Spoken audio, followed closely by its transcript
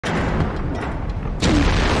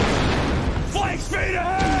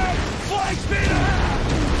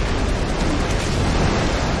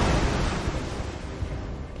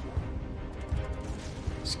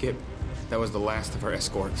Skip, that was the last of our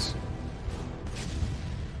escorts.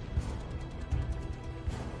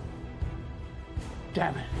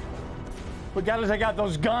 Damn it. Regardless, I got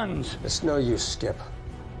those guns. It's no use, Skip.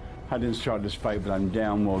 I didn't start this fight, but I'm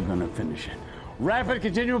damn well gonna finish it. Rapid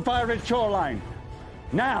continuous fire at shoreline.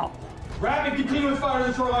 Now! Rapid continuous fire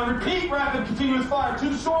to the shoreline. Repeat, rapid continuous fire to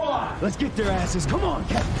the shoreline. Let's get their asses. Come on,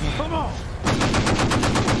 Captain. Come on.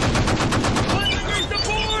 Let's increase the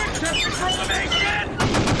board. Just control the main jet.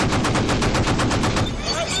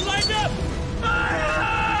 Rapid lined up. Fire!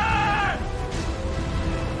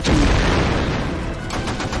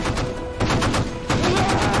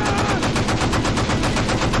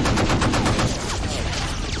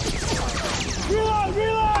 Reload!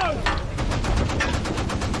 Reload!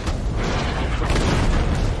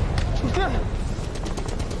 Recover! Reload!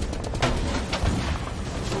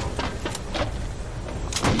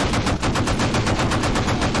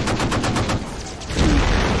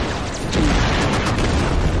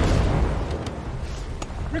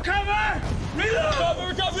 Recover! Recover!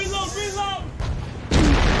 Reload! Reload!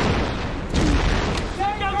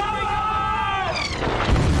 Take it!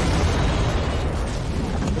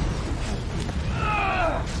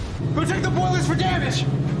 Go check the boilers for damage!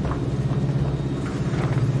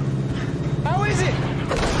 How is it?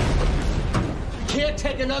 Can't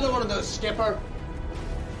take another one of those, Skipper.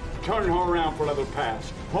 Turn her around for another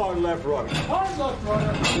pass. Hard left rudder. Hard left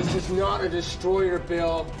runner! This is not a destroyer,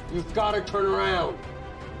 Bill. You've got to turn around.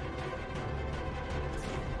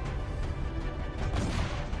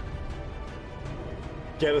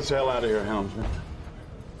 Get us the hell out of here, helmsman.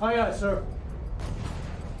 Aye, aye, sir.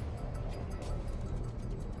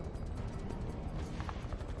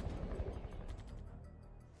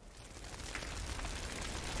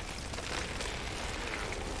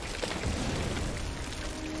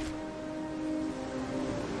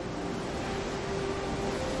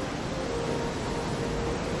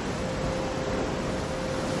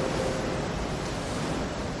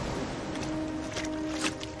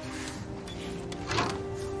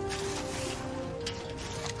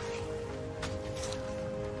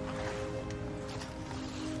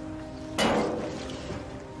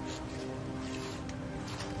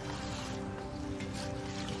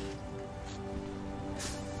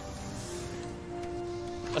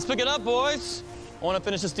 Let's pick it up, boys. I want to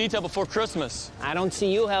finish this detail before Christmas. I don't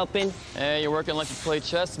see you helping. Hey, you're working like you play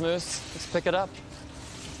chess, Moose. Let's pick it up.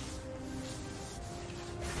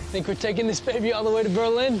 Think we're taking this baby all the way to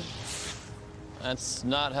Berlin? That's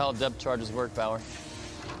not how depth charges work, Power.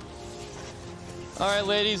 All right,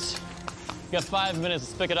 ladies. You got 5 minutes.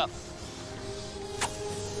 Let's pick it up.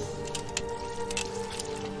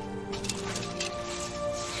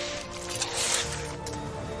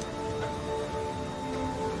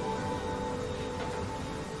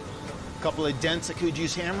 Couple of dents I could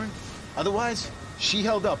use hammering. Otherwise, she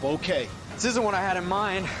held up okay. This isn't what I had in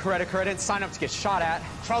mind. Redeker, I didn't sign up to get shot at.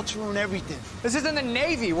 Krauts ruin everything. This isn't the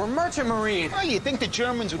Navy. We're merchant marine. Oh, you think the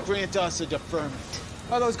Germans would grant us a deferment?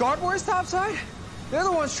 Are those guard boys topside? They're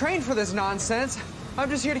the ones trained for this nonsense. I'm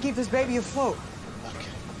just here to keep this baby afloat.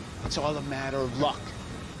 Okay, it's all a matter of luck.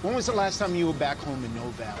 When was the last time you were back home in No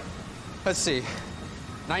Valley? Let's see.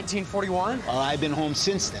 1941? Well, I've been home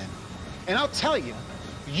since then. And I'll tell you,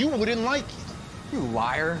 you wouldn't like it. You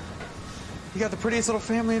liar. You got the prettiest little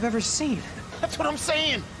family I've ever seen. That's what I'm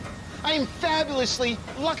saying. I am fabulously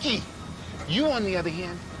lucky. You, on the other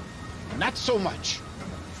hand, not so much.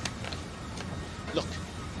 Look,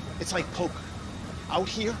 it's like poker. Out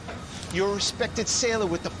here, you're a respected sailor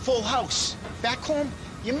with the full house. Back home,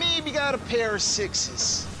 you maybe got a pair of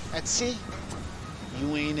sixes. At sea,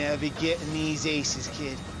 you ain't ever getting these aces,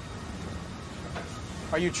 kid.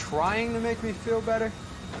 Are you trying to make me feel better?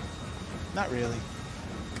 Not really.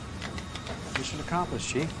 Mission accomplished,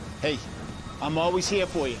 Chief. Hey, I'm always here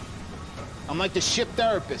for you. I'm like the ship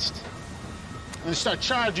therapist. I'm gonna start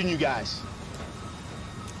charging you guys.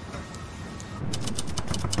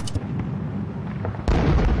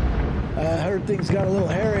 I heard things got a little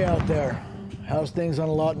hairy out there. How's things on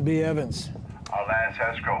Lawton B. Evans? Our last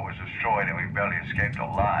escort was destroyed and we barely escaped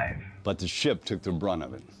alive. But the ship took the brunt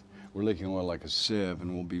of it. We're leaking oil like a sieve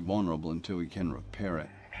and we'll be vulnerable until we can repair it.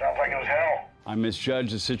 Sounds like it was hell. I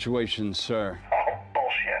misjudged the situation, sir. Oh,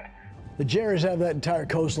 bullshit. The Jerrys have that entire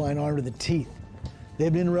coastline armed to the teeth.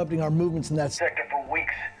 They've been interrupting our movements in that Sector for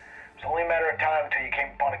weeks. It's only a matter of time until you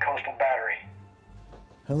came upon a coastal battery.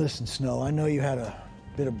 Now listen, Snow, I know you had a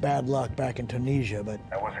bit of bad luck back in Tunisia, but...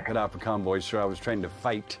 That wasn't Cut out for convoy, sir. I was trained to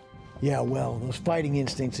fight. Yeah, well, those fighting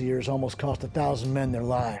instincts of yours almost cost 1,000 men their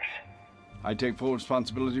lives. I take full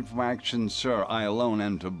responsibility for my actions, sir. I alone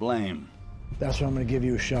am to blame. That's why I'm gonna give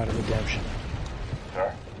you a shot at redemption.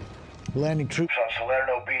 Sir? Landing troops on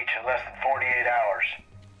Salerno Beach in less than 48 hours.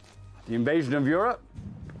 The invasion of Europe?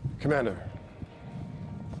 Commander.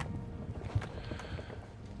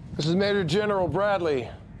 This is Major General Bradley.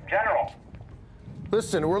 General.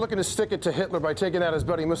 Listen, we're looking to stick it to Hitler by taking out his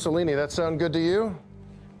buddy Mussolini. That sound good to you?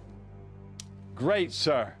 Great,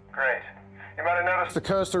 sir. Great. You might have noticed The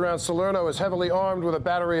coast around Salerno is heavily armed with a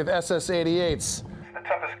battery of SS-88s. it's the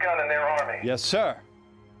toughest gun in their army. Yes, sir.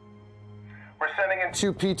 We're sending in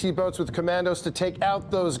 2 PT boats with commandos to take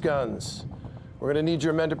out those guns. We're going to need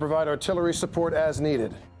your men to provide artillery support as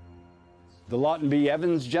needed. The Lawton B.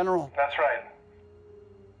 Evans, General? That's right.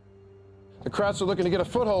 The Krauts are looking to get a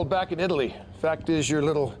foothold back in Italy. Fact is, your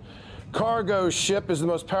little cargo ship is the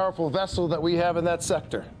most powerful vessel that we have in that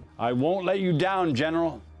sector. I won't let you down,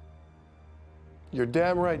 General. You're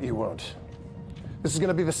damn right you won't. This is going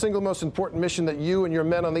to be the single most important mission that you and your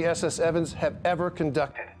men on the SS Evans have ever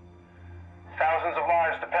conducted. Thousands of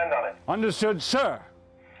lives depend on it. Understood, sir.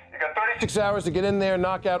 You got 36 hours to get in there,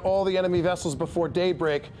 knock out all the enemy vessels before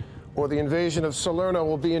daybreak, or the invasion of Salerno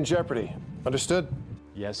will be in jeopardy. Understood?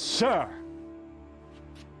 Yes, sir.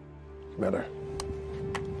 Commander.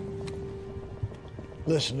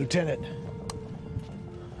 Listen, Lieutenant,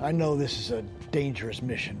 I know this is a dangerous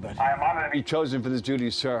mission, but I am honored to Be chosen for this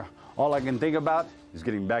duty, sir. All I can think about is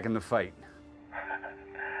getting back in the fight.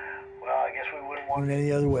 Well, I guess we wouldn't want it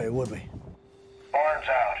any other way, would we? Barnes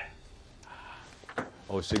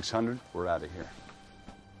out. 0600, we're out of here.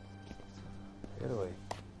 Italy.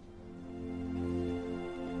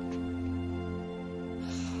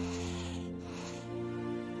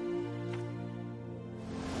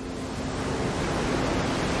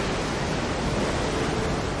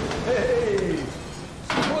 Hey,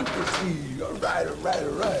 good to see you. All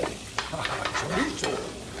right. Chorizo.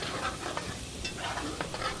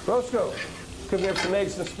 Roscoe, cook me up some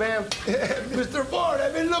eggs and spam. Mr. Ford,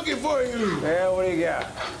 I've been looking for you. Yeah, what do you got?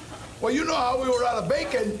 Well, you know how we were out of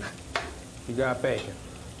bacon. You got bacon.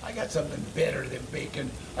 I got something better than bacon.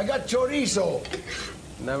 I got chorizo.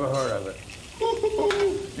 Never heard of it.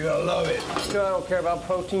 You're gonna love it. You know I don't care about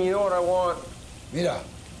protein. You know what I want? Mira,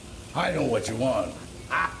 I know what you want.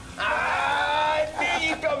 I knew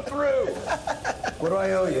you come through. What do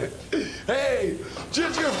I owe you? Hey,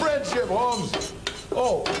 just your friendship, Holmes.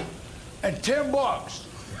 Oh, and $10.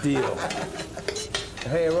 Deal.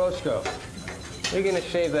 Hey, Roscoe, you're gonna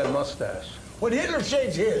shave that mustache. When Hitler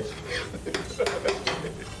shaves his.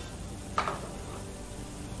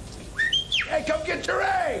 Hey, come get your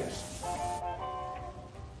eggs.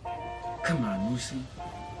 Come on, Lucy.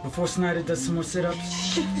 Before Snyder does some more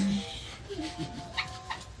sit-ups.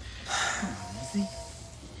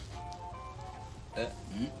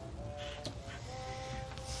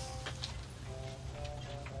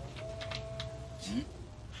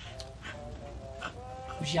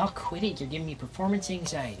 Would y'all quit it? You're giving me performance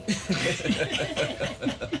anxiety. You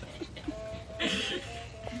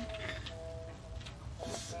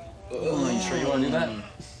sure you want to do that?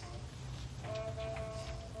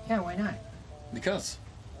 Yeah, why not? Because.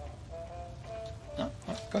 No,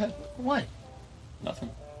 go ahead. What?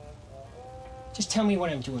 Nothing. Just tell me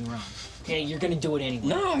what I'm doing wrong. Yeah, you're gonna do it anyway.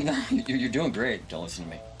 No, you're doing great. Don't listen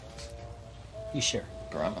to me. You sure?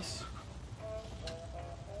 Promise.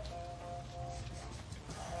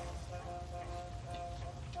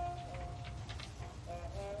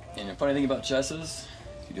 And the funny thing about chess is,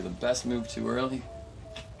 if you do the best move too early,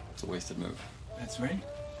 it's a wasted move. That's right.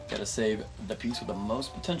 Gotta save the piece with the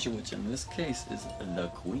most potential, which in this case is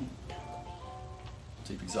the queen.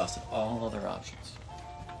 So you've exhausted all other options.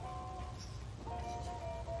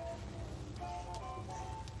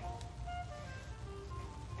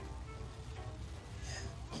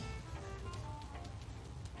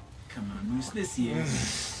 Come on, Moose, this year.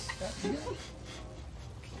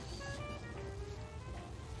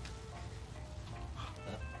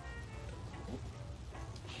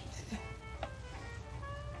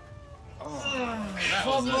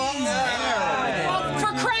 Come on. Oh,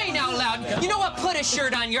 for crying out loud. You know what? Put a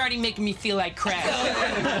shirt on. You're already making me feel like crap.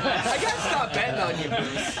 I gotta stop betting on you,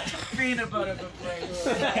 Bruce. Peanut butter for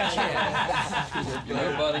You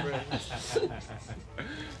know, buddy.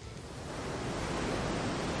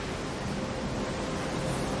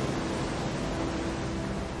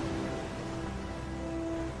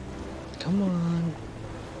 Come on.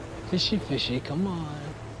 Fishy, fishy, come on.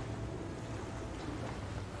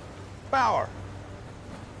 Bauer,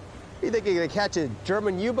 you think you're gonna catch a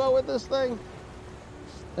German U-boat with this thing?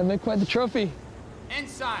 That'd make quite the trophy.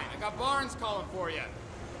 Inside, I got Barnes calling for you.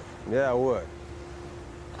 Yeah, I would.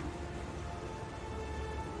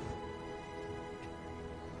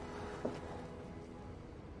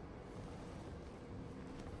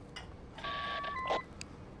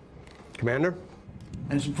 Commander?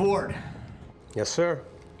 Ensign Ford. Yes, sir.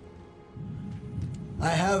 I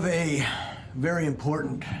have a very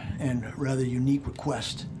important and rather unique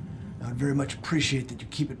request. I would very much appreciate that you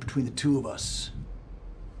keep it between the two of us.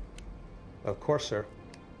 Of course, sir.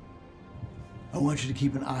 I want you to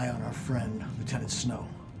keep an eye on our friend, Lieutenant Snow.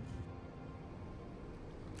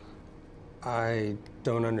 I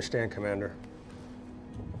don't understand, Commander.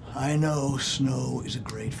 I know Snow is a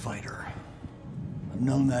great fighter. I've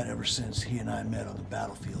known that ever since he and I met on the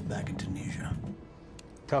battlefield back in Tunisia.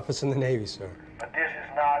 Toughest in the Navy, sir. But this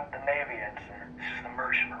is not the Navy, Ensign. This is the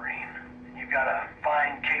Merchant Marine. You've got a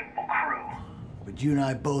fine, capable crew. But you and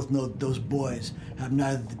I both know that those boys have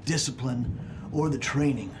neither the discipline or the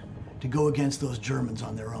training to go against those Germans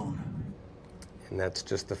on their own. And that's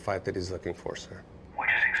just the fight that he's looking for, sir. Which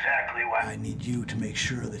is exactly what... I need you to make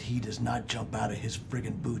sure that he does not jump out of his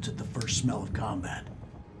friggin' boots at the first smell of combat.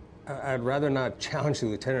 I'd rather not challenge the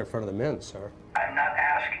lieutenant in front of the men, sir. I'm not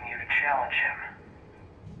asking you to challenge him.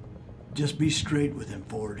 Just be straight with him,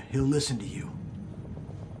 Ford. He'll listen to you.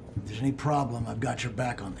 If there's any problem, I've got your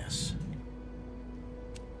back on this.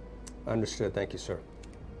 Understood. Thank you, sir.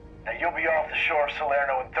 Now, you'll be off the shore of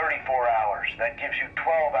Salerno in 34 hours. That gives you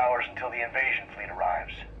 12 hours until the invasion fleet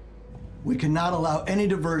arrives. We cannot allow any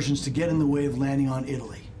diversions to get in the way of landing on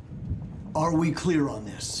Italy. Are we clear on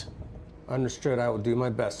this? Understood. I will do my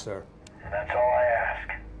best, sir. And that's all I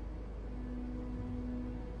ask.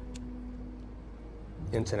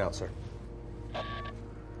 Ins and out, sir.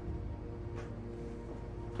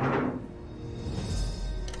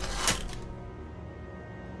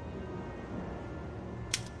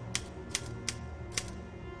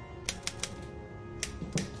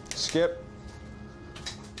 Skip.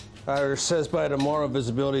 Irish says by tomorrow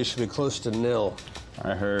visibility should be close to nil.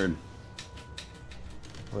 I heard.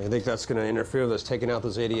 Well, you think that's going to interfere with us taking out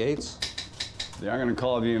those 88s? They aren't going to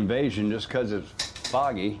call it the invasion just because it's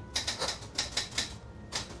foggy.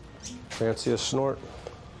 Fancy a snort?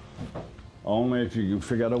 Only if you can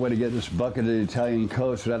figure out a way to get this bucket of the Italian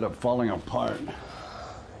coast without it falling apart.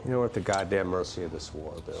 You know what, the goddamn mercy of this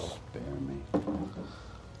war, Bill. Spare me.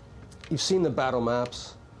 You've seen the battle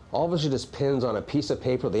maps? All of us are just pins on a piece of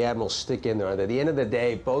paper the admirals stick in there. And at the end of the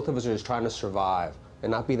day, both of us are just trying to survive and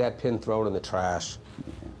not be that pin thrown in the trash.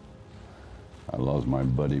 Yeah. I lost my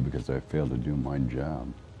buddy because I failed to do my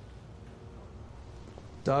job.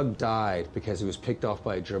 Doug died because he was picked off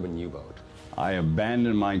by a German U-boat. I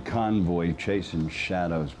abandoned my convoy chasing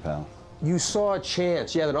shadows, pal. You saw a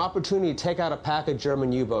chance. You had an opportunity to take out a pack of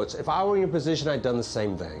German U-boats. If I were in your position, I'd done the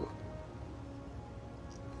same thing.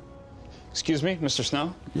 Excuse me, Mr.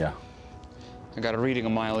 Snow? Yeah. I got a reading a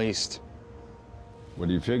mile east. What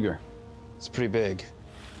do you figure? It's pretty big.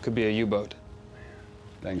 Could be a U-boat.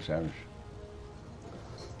 Thanks, Irish.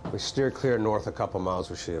 We steer clear north a couple miles,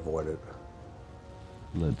 we should avoid it.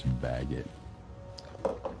 Let's bag it.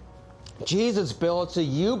 Jesus, Bill, it's a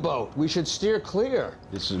U-boat. We should steer clear.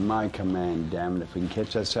 This is my command, damn it. If we can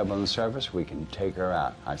catch that sub on the surface, we can take her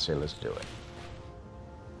out. I say let's do it.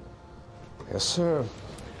 Yes, sir.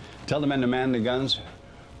 Tell the men to man the guns,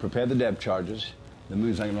 prepare the depth charges. The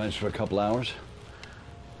moon's not gonna last for a couple hours.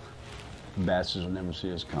 The bastards will never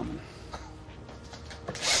see us coming.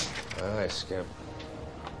 Aye, Skip.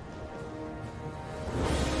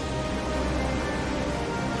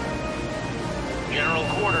 General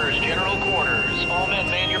quarters, general quarters. All men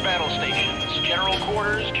man your battle stations. General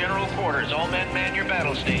quarters, all men man your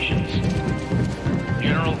battle stations.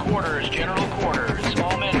 General quarters,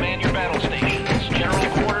 all men man your battle stations. General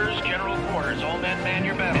quarters, all men man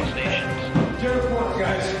your battle stations. General quarters,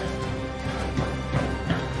 guys.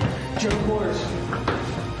 General quarters.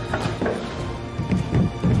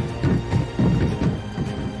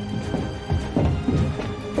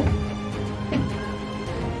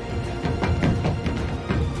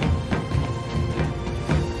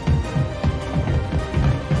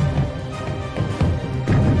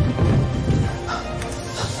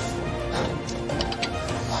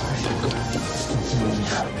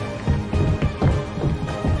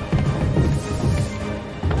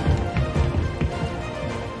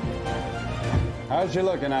 How's you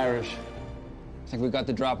looking, Irish? I think we got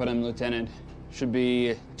the drop on him, Lieutenant. Should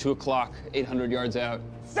be 2 o'clock, 800 yards out.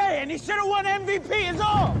 Saying he should have won MVP is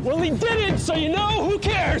all! Well, he didn't, so you know, who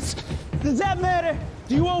cares? Does that matter?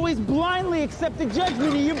 Do you always blindly accept the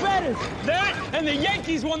judgment of your betters? That and the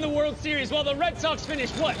Yankees won the World Series while the Red Sox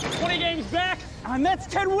finished, what, 20 games back? And that's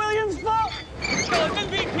Ted Williams' fault? Well,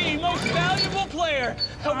 MVP, most valuable player.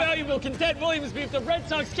 How valuable can Ted Williams be if the Red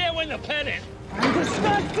Sox can't win the pennant? I'm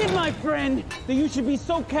disgusted, my friend, that you should be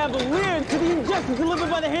so cavalier to the injustice delivered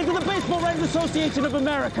by the hands of the Baseball Writers Association of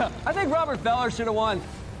America. I think Robert Feller should have won.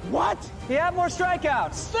 What? He had more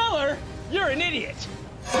strikeouts. Stellar? You're an idiot.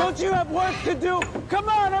 Don't you have work to do? Come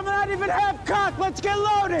on, I'm not even half cocked. Let's get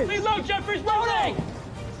loaded. Reload, Jeffries, loading!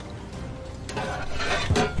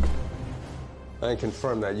 I can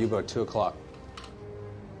confirm that U-boat 2 o'clock.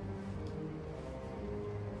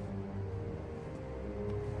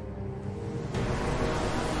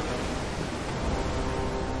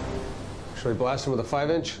 Should we blast him with a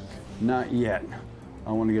 5-inch? Not yet.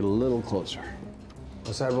 I want to get a little closer.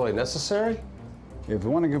 Was that really necessary? If you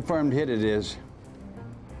want a confirmed hit, it is.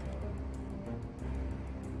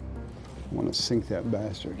 I want to sink that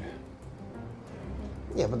bastard.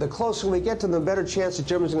 Yeah, but the closer we get to them, the better chance the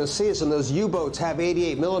Germans are going to see us, and those U-boats have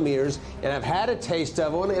 88 millimeters, and I've had a taste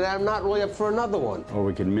of one, and I'm not really up for another one. Or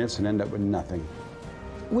we can miss and end up with nothing.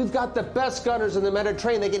 We've got the best gunners in the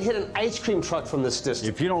Mediterranean. They can hit an ice cream truck from this distance.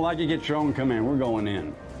 If you don't like it, get your own command. We're going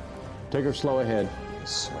in. Take her slow ahead.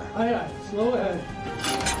 Yes, sir. Aye, aye. Slow ahead.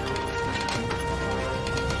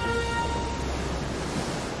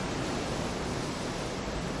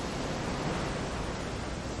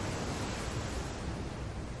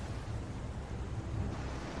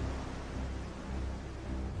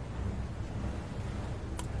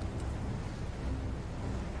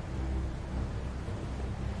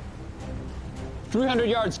 300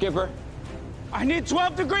 yards, skipper. I need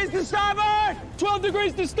 12 degrees to starboard! 12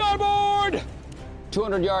 degrees to starboard!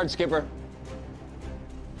 200 yards, skipper.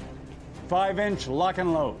 5-inch lock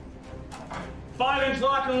and load. 5-inch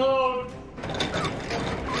lock and load.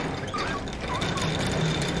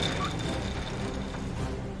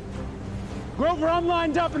 Grover, I'm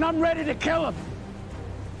lined up and I'm ready to kill him.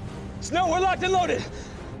 Snow, we're locked and loaded.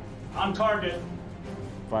 On target.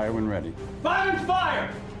 Fire when ready. 5-inch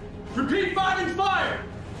fire! Repeat, 5-inch fire!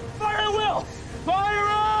 Fire at will! Fire!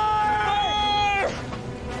 Fire!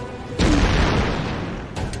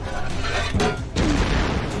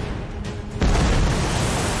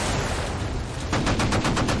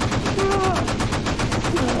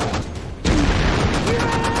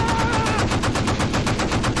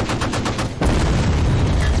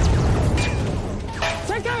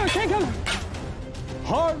 Take cover, take cover!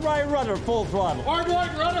 Hard right rudder, full throttle. Hard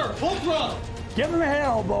right rudder, full throttle. Give them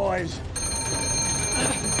hell, boys.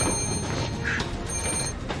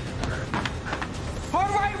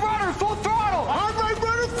 Hard right rudder, full throttle! Hard right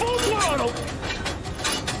rudder, full throttle.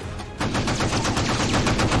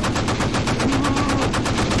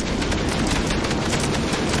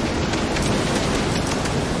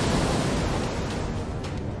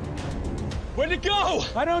 Where'd it go?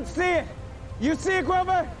 I don't see it. You see it,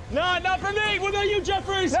 Grover? Nah, not for me. What about you,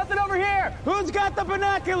 Jeffries? Nothing over here. Who's got the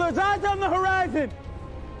binoculars? Eyes on the horizon.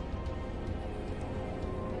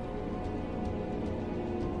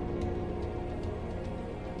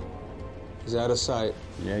 He's out of sight.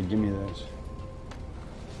 Yeah, give me those.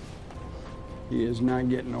 He is not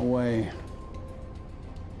getting away.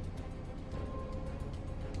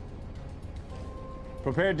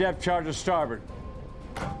 Prepare depth charge to starboard.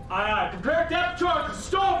 Aye, aye. Prepare depth charge to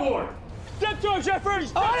starboard. Depth charge,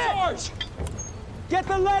 Jeffries! Depth charge! Get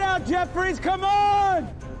the lead out, Jeffries! Come on!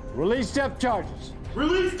 Release depth charges.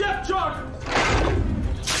 Release depth charges.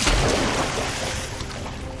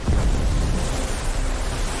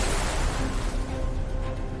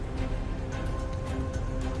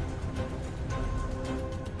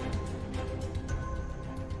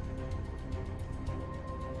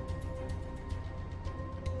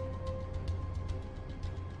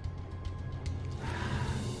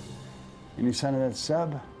 Any sign of that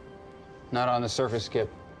sub? Not on the surface,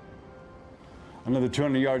 Skip. Another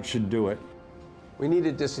 200 yards should do it. We need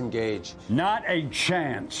to disengage. Not a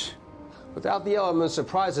chance. Without the element of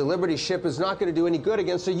surprise, the Liberty ship is not going to do any good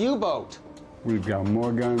against a U-boat. We've got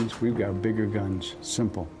more guns. We've got bigger guns.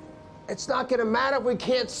 Simple. It's not going to matter if we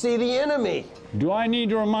can't see the enemy. Do I need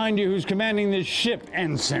to remind you who's commanding this ship,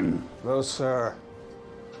 Ensign? No, sir.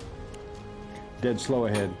 Dead slow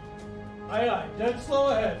ahead. Aye, aye. Dead slow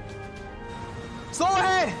ahead. Slow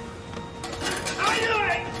ahead! Aye,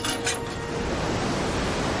 aye.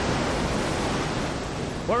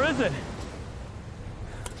 Where is it?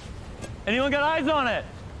 Anyone got eyes on it?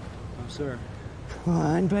 No, sir. Come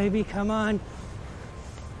on, baby, come on.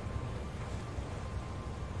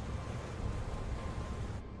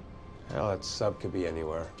 Hell, that sub could be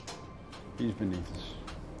anywhere. He's beneath us.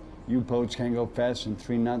 U-boats can't go fast than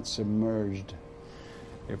 3 knots submerged.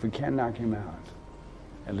 If we can't knock him out,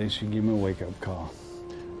 at least you give him a wake-up call.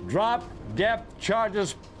 Drop depth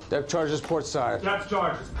charges. Depth charges port side. Depth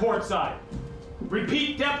charges, port side.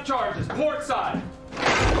 Repeat depth charges, port side.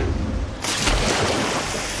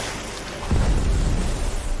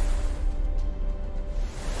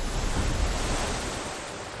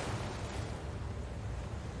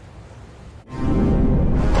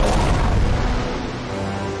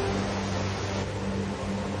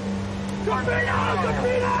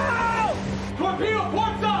 Torpedo,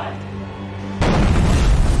 port side!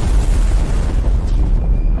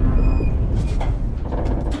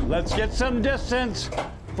 Let's get some distance.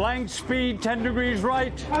 Flank speed, 10 degrees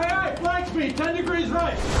right. Aye, aye, flank speed, 10 degrees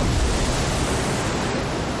right.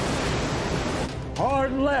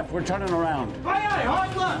 Hard left, we're turning around. Aye, aye,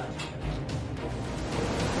 hard left.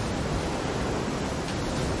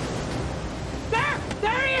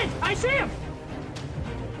 There he is! I see him!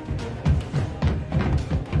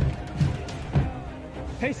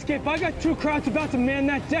 Hey, Skip, I got 2 Krauts about to man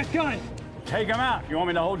that deck gun. Take him out. You want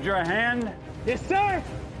me to hold your hand? Yes, sir!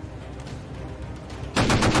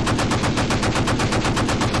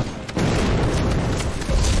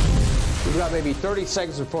 We've got maybe 30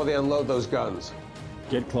 seconds before they unload those guns.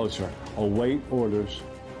 Get closer. Await orders.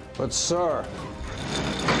 But, sir...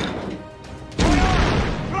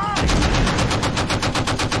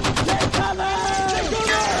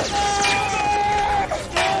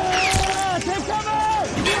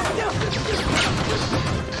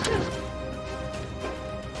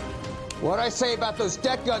 What'd I say about those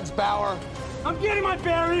deck guns, Bauer? I'm getting my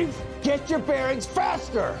bearings! Get your bearings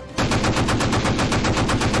faster!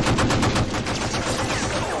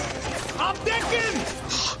 I'm decking!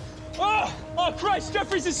 Oh, Christ,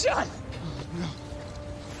 Jeffries is shot!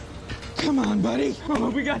 Come on, buddy.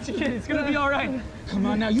 Oh, we got you, kid. It's gonna be all right. Come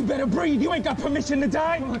on now, you better breathe. You ain't got permission to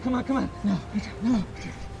die. Come on. No!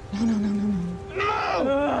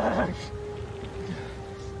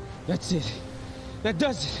 That's it. That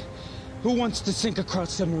does it. Who wants to sink a Kraut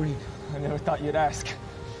submarine? I never thought you'd ask.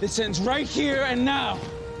 This ends right here and now.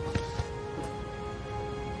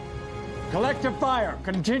 Collective fire,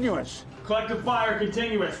 continuous. Collective fire,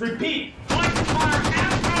 continuous. Repeat. Collective fire,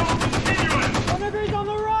 absolute continuous. 1 degrees on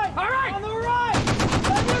the right. All right. On the right.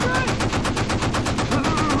 On the right.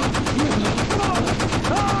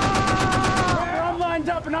 I'm lined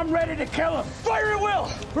up and I'm ready to kill him. Fire at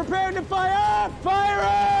will. Prepare to fire.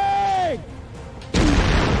 Firing!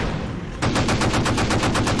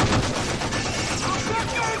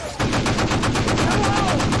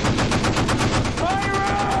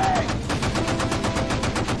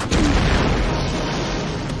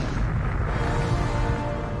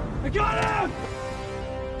 I got him!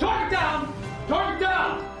 Target down. Target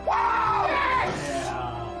down. Wow! Yes!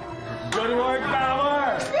 Good work,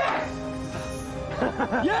 Bauer.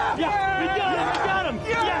 Yes! Yeah! We got him!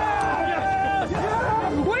 Yeah!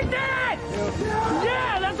 We did it!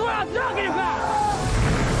 Yeah, that's what I'm talking about!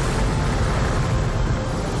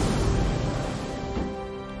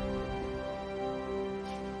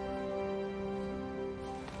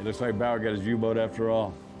 It looks like Bauer got his U-boat after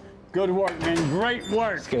all. Good work, man. Great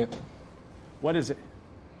work. Skip. What is it?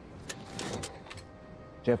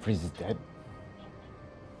 Jeffries is dead.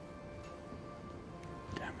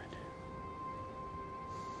 Damn it.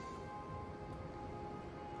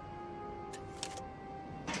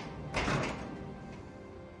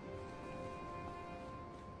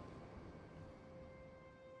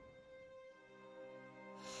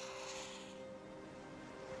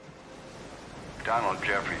 Donald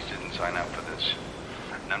Jeffries didn't sign up for this.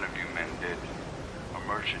 None of you men did. A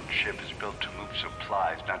merchant ship is built to move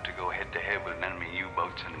supplies, not to go head-to-head with enemy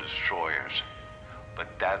U-boats and destroyers. But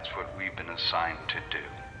that's what we've been assigned to do.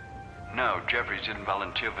 No, Jeffries didn't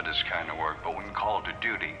volunteer for this kind of work, but when called to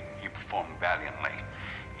duty, he performed valiantly.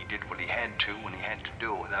 He did what he had to when he had to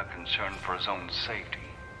do it without concern for his own safety.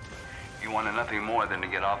 He wanted nothing more than to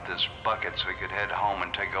get off this bucket so he could head home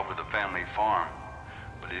and take over the family farm.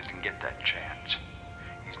 But he didn't get that chance.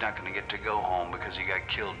 He's not going to get to go home because he got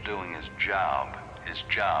killed doing his job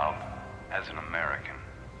as an American.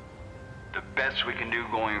 The best we can do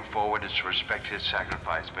going forward is to respect his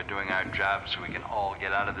sacrifice by doing our job so we can all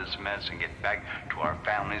get out of this mess and get back to our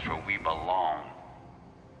families where we belong.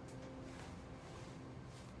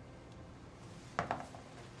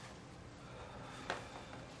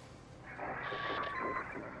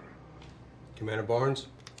 Commander Barnes?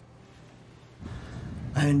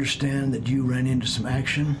 I understand that you ran into some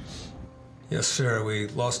action. Yes, sir. We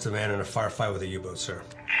lost a man in a firefight with a U-boat, sir.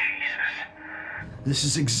 This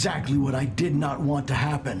is exactly what I did not want to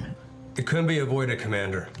happen. It couldn't be avoided,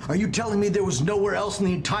 Commander. Are you telling me there was nowhere else in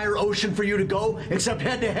the entire ocean for you to go except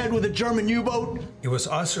head-to-head with a German U-boat? It was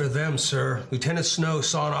us or them, sir. Lieutenant Snow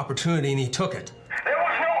saw an opportunity and he took it. There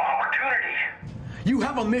was no opportunity. You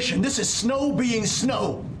have a mission. This is Snow being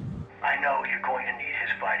Snow. I know you're going to need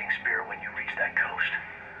his fighting spirit when you reach that coast,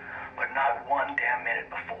 but not one damn minute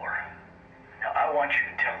before. Now, I want you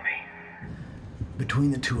to tell me.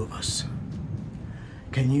 Between the two of us,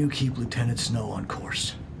 can you keep Lieutenant Snow on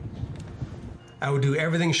course? I would do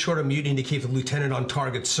everything short of mutiny to keep the lieutenant on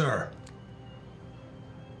target, sir.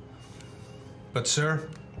 But, sir?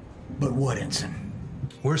 But what, Ensign?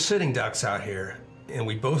 We're sitting ducks out here, and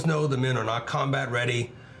we both know the men are not combat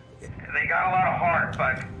ready. They got a lot of heart,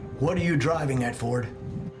 but... What are you driving at, Ford?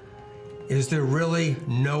 Is there really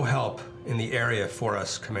no help in the area for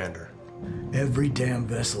us, Commander? Every damn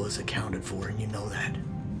vessel is accounted for, and you know that.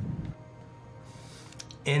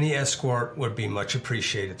 Any escort would be much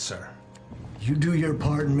appreciated, sir. You do your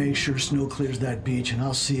part and make sure snow clears that beach, and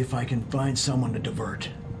I'll see if I can find someone to divert.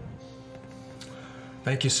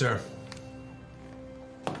 Thank you, sir.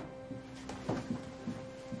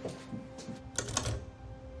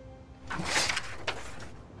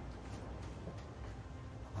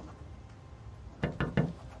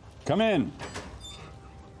 Come in.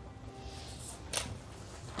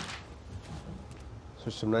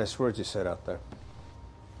 There's some nice words you said out there.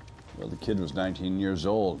 Well, the kid was 19 years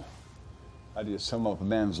old. How do you sum up a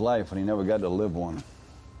man's life when he never got to live one?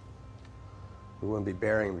 We wouldn't be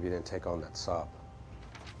burying him if you didn't take on that sop.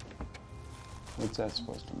 What's that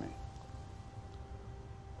supposed to mean?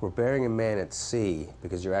 We're burying a man at sea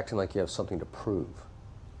because you're acting like you have something to prove.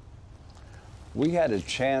 We had a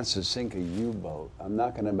chance to sink a U-boat. I'm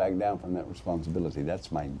not going to back down from that responsibility.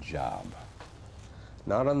 That's my job.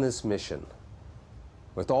 Not on this mission.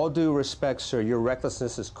 With all due respect, sir, your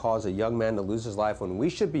recklessness has caused a young man to lose his life when we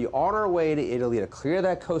should be on our way to Italy to clear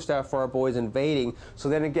that coast out for our boys invading so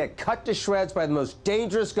then to get cut to shreds by the most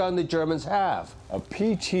dangerous gun the Germans have. A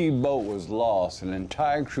PT boat was lost, an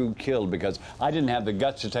entire crew killed because I didn't have the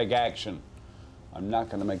guts to take action. I'm not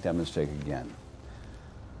going to make that mistake again.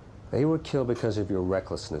 They were killed because of your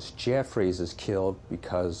recklessness. Jeffries is killed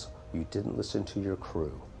because you didn't listen to your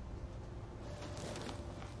crew.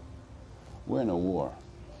 We're in a war.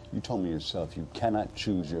 You told me yourself you cannot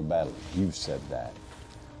choose your battle. You said that.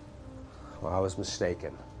 Well, I was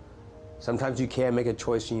mistaken. Sometimes you can make a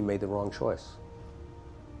choice and you made the wrong choice.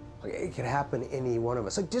 Like, it could happen to any one of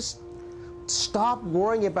us. Like, just stop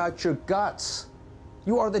worrying about your guts.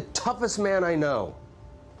 You are the toughest man I know.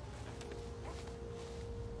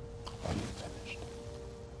 Are you finished?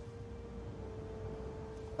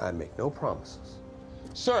 I make no promises.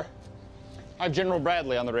 Sir, I have General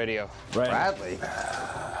Bradley on the radio. Bradley?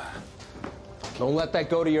 Don't let that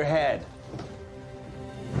go to your head.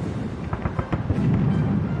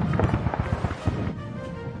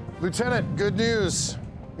 Lieutenant, good news.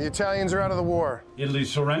 The Italians are out of the war. Italy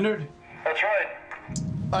surrendered? That's right.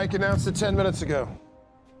 Ike announced it 10 minutes ago.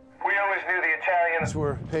 We always knew the Italians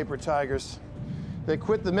Were paper tigers. They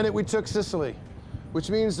quit the minute we took Sicily, which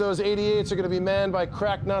means those 88s are going to be manned by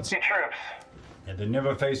crack Nazi troops. And they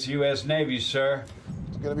never faced the U.S. Navy, sir.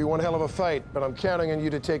 It's going to be one hell of a fight, but I'm counting on you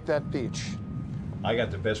to take that beach. I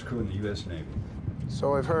got the best crew in the U.S. Navy.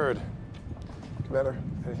 So I've heard. Commander,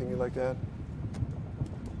 anything you'd like to add?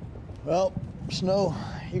 Well, Snow,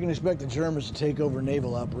 you can expect the Germans to take over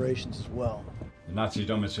naval operations as well. The Nazis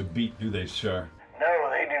don't miss a beat, do they, sir? No,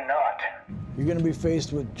 they do not. You're going to be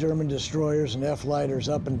faced with German destroyers and F-lighters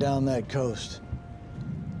up and down that coast.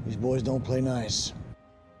 These boys don't play nice.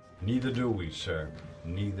 Neither do we, sir.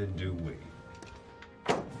 Neither do we.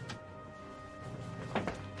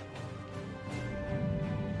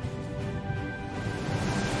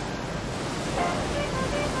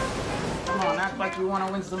 Come on, act like you want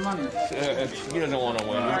to win some money. He doesn't want to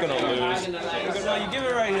win. He's going to lose. No, you give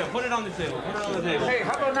it right here. Put it on the table. Put it on the table. Hey,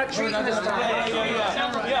 how about not cheating this time?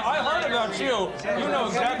 Yeah, I heard about you. You know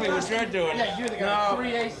exactly what you're doing. Yeah, you're the guy.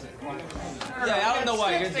 3 aces. Yeah, I don't know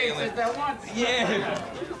why you're doing it. Yeah.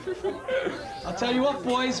 I'll tell you what,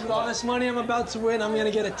 boys, with all this money I'm about to win, I'm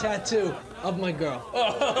gonna get a tattoo of my girl.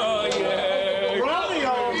 Oh, yeah.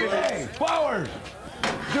 Romeo! Hey, Flowers!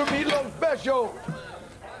 Your meatloaf special!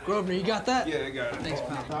 Grosvenor, you got that? Yeah, I got it. Thanks,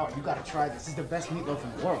 pal. Oh, you gotta try this. This is the best meatloaf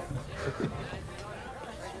in the world.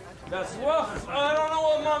 That's rough. I don't know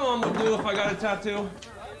what my mom would do if I got a tattoo.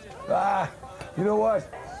 You know what?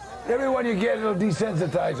 Everyone you get, it'll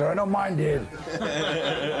desensitize her. I know mine did.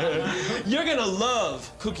 You're gonna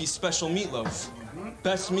love Cookie's special meatloaf.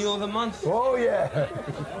 Best meal of the month. Oh, yeah.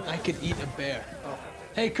 I could eat a bear.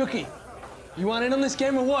 Hey, Cookie, you want in on this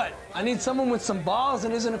game or what? I need someone with some balls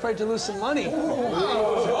and isn't afraid to lose some money. I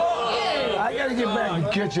gotta get back in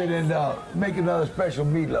the kitchen and make another special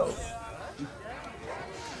meatloaf.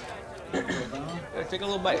 Take a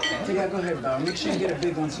little bite. Yeah, go ahead, Bob. Make sure you get a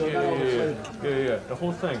big one so I got all the flavor. Yeah, the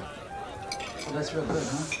whole thing. Oh, that's real good,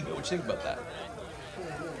 huh? What you think about that?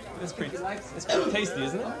 That's pretty tasty,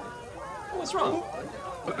 isn't it? What's wrong?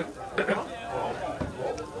 No,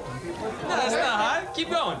 that's not hot. Keep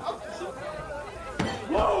going.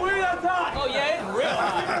 Whoa, we're not hot! Oh, yeah? It's real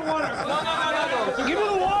hot. Give me the water. No. Give me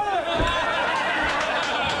the water!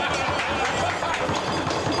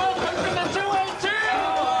 Come on, come to the 2 a.m.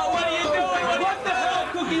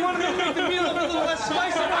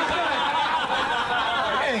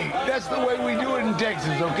 the way we do it in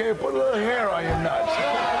Texas, okay? Put a little hair on your nuts.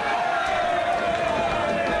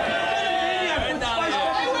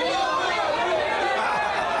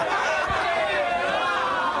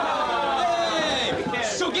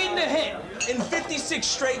 So getting a hit in 56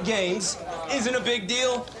 straight games isn't a big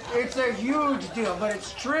deal? It's a huge deal, but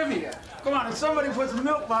it's trivia. Come on, if somebody puts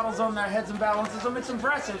milk bottles on their heads and balances them, it's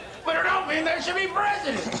impressive. But it don't mean they should be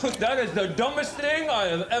president. That is the dumbest thing I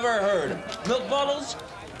have ever heard. Milk bottles?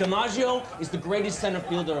 DiMaggio is the greatest center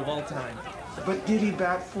fielder of all time. But did he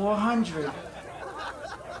bat 400?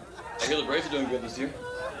 I hear the Braves are doing good this year.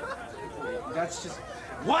 That's just...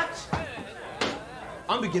 What?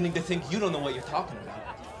 I'm beginning to think you don't know what you're talking about.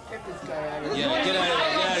 Get this guy out of here. Yeah, get out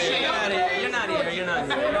of here, get out of here, get out of here. You're not here, you're not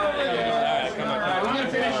here. All right, come on. We're gonna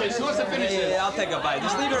finish this. Who wants to finish this? Yeah, I'll take a bite.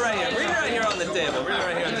 Just leave it right here. Leave it right here on the table. Leave it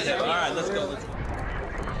right here on the table. All right, let's go.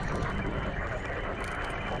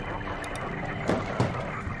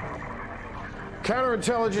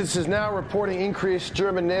 Counterintelligence is now reporting increased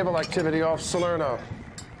German naval activity off Salerno.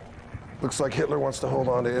 Looks like Hitler wants to hold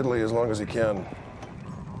on to Italy as long as he can.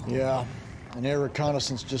 Yeah, an air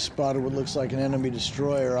reconnaissance just spotted what looks like an enemy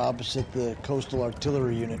destroyer opposite the coastal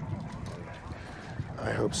artillery unit.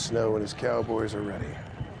 I hope Snow and his cowboys are ready.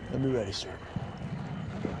 They'll be ready, sir.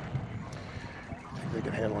 Think they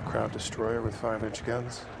can handle a crowd destroyer with 5-inch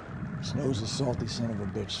guns? Snow's a salty son of a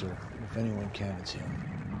bitch, sir. If anyone can, it's him.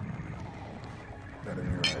 Better be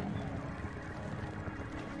right.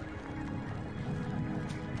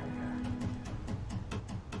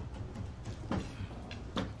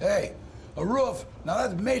 Hey, a roof. Now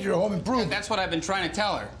that's major home improvement. That's what I've been trying to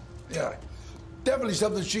tell her. Yeah, definitely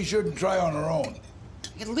something she shouldn't try on her own.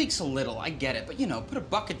 It leaks a little, I get it, but you know, put a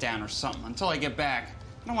bucket down or something until I get back.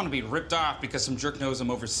 I don't want to be ripped off because some jerk knows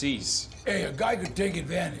I'm overseas. Hey, a guy could take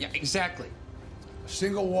advantage. Yeah, exactly. A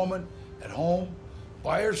single woman at home,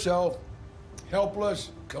 by herself,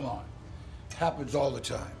 helpless. Come on, happens all the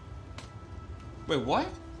time. Wait, what?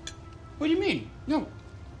 What do you mean? No,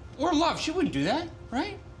 or love. She wouldn't do that,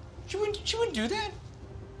 right? She wouldn't do that.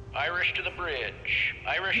 Irish to the bridge.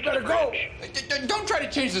 Irish You to the better bridge. go. Don't try to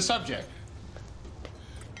change the subject.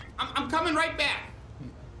 I'm coming right back.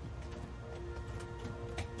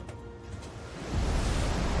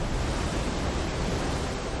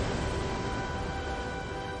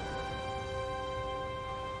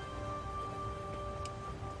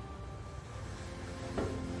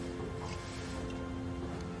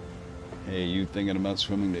 Hey, you thinking about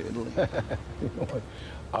swimming to Italy? You know what?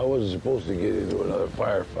 I wasn't supposed to get into another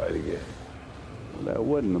firefight again. Well, that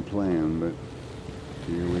wasn't the plan, but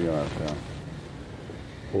here we are, pal.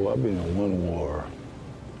 Well, I've been in one war,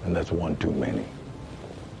 and that's one too many.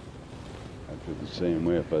 I'd feel the same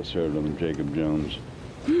way if I served on Jacob Jones.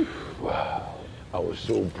 Wow. I was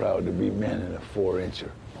so proud to be manning a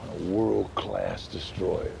 4-incher on a world-class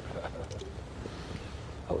destroyer.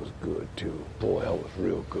 I was good, too. Boy, I was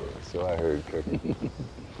real good. So I heard, Cookie.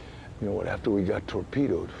 You know what? After we got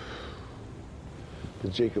torpedoed, the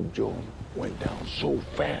Jacob Jones went down so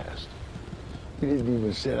fast, we didn't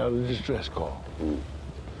even send out a distress call.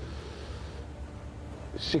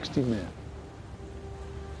 60 men.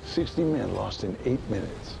 60 men lost in 8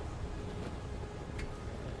 minutes.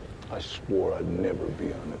 I swore I'd never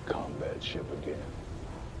be on a combat ship again.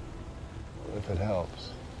 If it helps.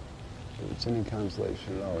 If it's any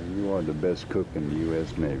consolation at all, you are the best cook in the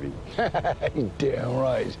U.S. Navy. Damn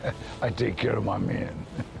right. I take care of my men.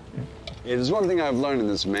 Yeah, there's one thing I've learned in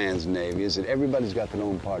this man's Navy is that everybody's got their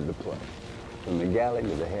own part to play. From the galley to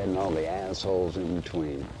the head and all the assholes in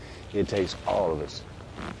between. It takes all of us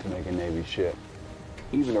to make a Navy ship.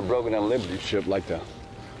 Even a broken down Liberty ship like the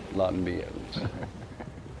Lawton B. Evans.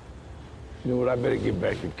 You know what? I better get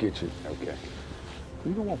back to the kitchen. Okay.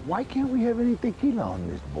 You know what? Why can't we have any tequila on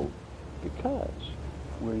this boat? Because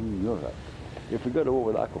we're in Europe. If we go to war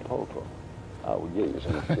with Acapulco, I will get you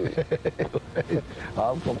some too.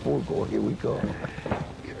 Acapulco, here we go.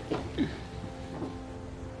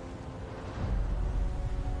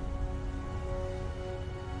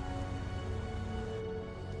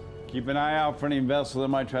 Keep an eye out for any vessel that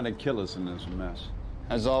might try to kill us in this mess.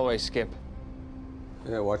 As always, Skip.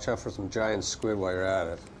 Yeah, watch out for some giant squid while you're at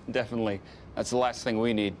it. Definitely. That's the last thing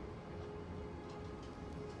we need.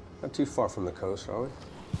 Not too far from the coast, are we?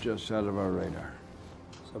 Just out of our radar.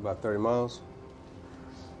 So about 30 miles.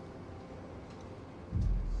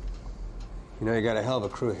 You know, you got a hell of a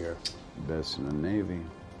crew here. Best in the Navy.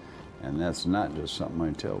 And that's not just something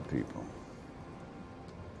I tell people.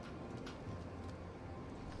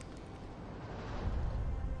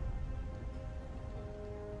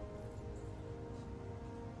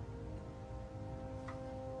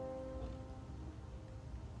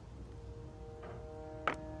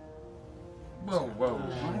 Whoa, whoa.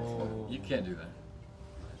 What? You can't do that.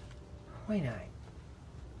 Why not?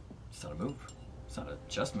 It's not a move. It's not a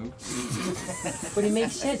just move. But it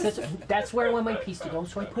makes sense. That's where I want my piece to go,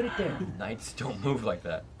 so I put it there. Knights don't move like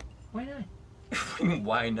that. Why not?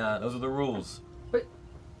 Why not? Those are the rules. But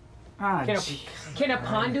can a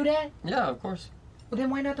pawn do that? Yeah, of course. Well, then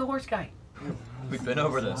why not the horse guy? We've been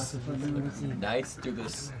over this. Knights do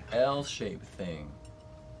this L-shaped thing.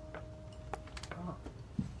 Oh.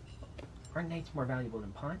 Aren't knights more valuable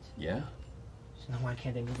than pawns? Yeah. So then why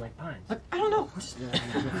can't they move like pawns? I don't know.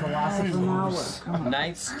 Philosopher.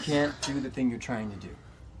 Knights can't do the thing you're trying to do.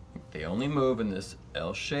 They only move in this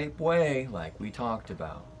L-shaped way, like we talked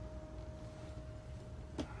about.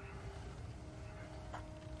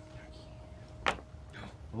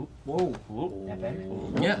 Whoa. That better?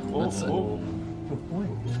 Yeah, that's it.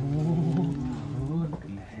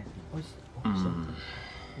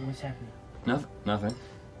 What's happening? Nothing.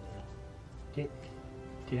 Did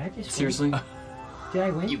I just Seriously? win? Did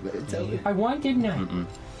I win? You better tell me. I won, didn't I?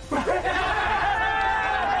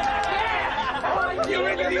 You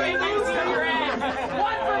ain't your ass!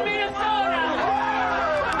 One for Minnesota!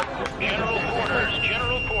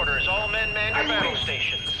 General quarters, all men man your battle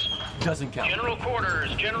stations. Doesn't count. General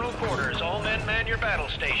quarters, all men man your battle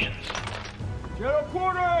stations. General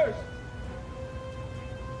quarters!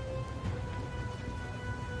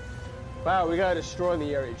 Wow, we gotta destroy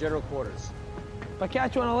the area. General quarters. If I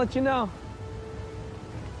catch one, I'll let you know.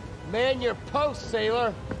 Man your post,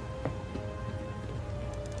 sailor.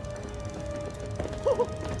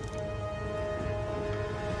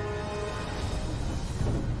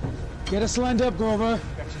 Get us lined up, Grover. I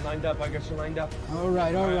got you lined up. All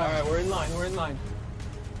right. All right, we're in line.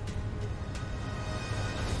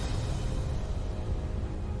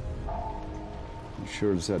 You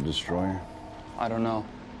sure it's that destroyer? I don't know,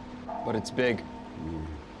 but it's big.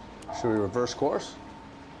 Should we reverse course?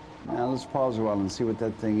 Now let's pause a while and see what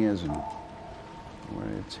that thing is and where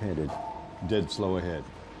it's headed. Dead slow ahead.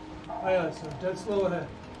 Aye, sir. Dead slow ahead.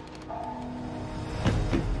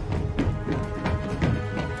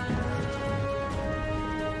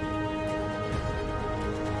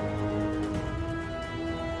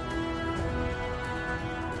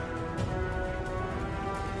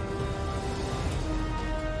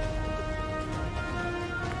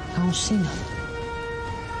 I don't see nothing.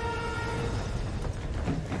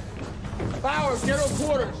 Bowers, general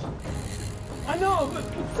quarters. I know, but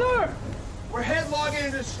sir! We're headlogging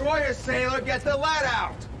a destroyer, sailor. Get the lead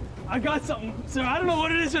out. I got something, sir. I don't know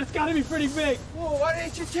what it is, but it's gotta be pretty big. Whoa, why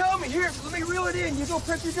didn't you tell me? Here, let me reel it in. You go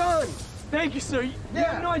prep your gun. Thank you, sir. You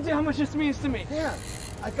have no idea how much this means to me. Yeah,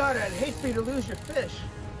 I got it. I'd hate for you to lose your fish.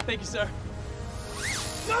 Thank you, sir.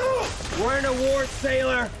 No! We're in a war,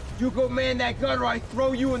 sailor. You go man that gun or I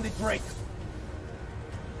throw you in the drink.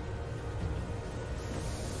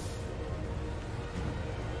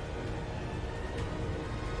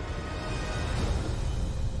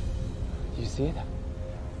 You see it?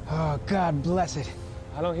 Oh, God bless it.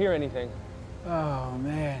 I don't hear anything. Oh,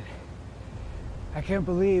 man. I can't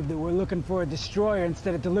believe that we're looking for a destroyer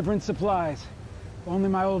instead of delivering supplies. If only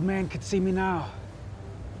my old man could see me now.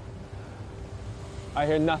 I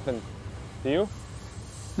hear nothing. Do you?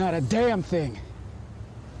 Not a damn thing.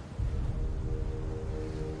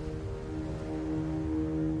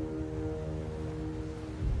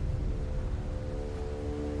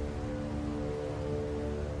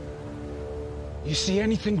 You see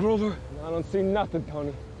anything, Grover? I don't see nothing,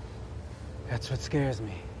 Tony. That's what scares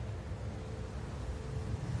me.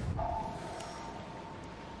 I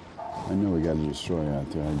know we got a destroyer out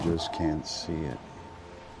there. I just can't see it.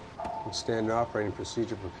 Standard operating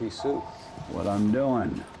procedure for peace soon. What I'm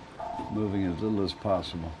doing, moving as little as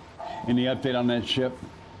possible. Any update on that ship?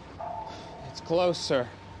 It's close, sir.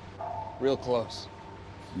 Real close.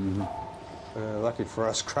 Lucky for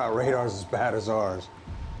us, crowd radar's as bad as ours.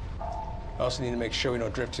 I also need to make sure we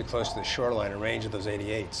don't drift too close to the shoreline and range of those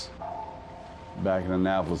 88s. Back in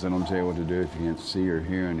Annapolis, they don't tell you what to do if you can't see or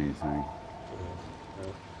hear anything.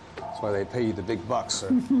 That's why they pay you the big bucks, sir.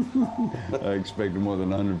 I expected more than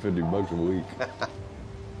 $150 a week.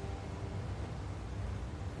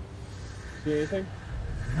 See anything?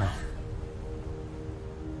 No.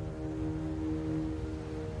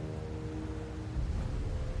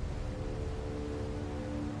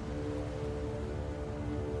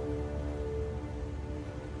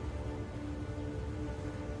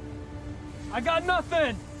 I got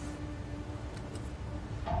nothing!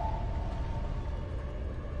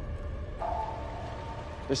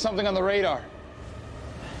 There's something on the radar.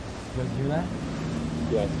 You hear that?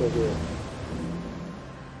 Yeah, I still hear it.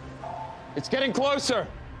 It's getting closer.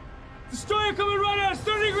 Destroyer coming right at us.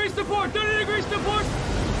 30 degrees to port. 30 degrees to port.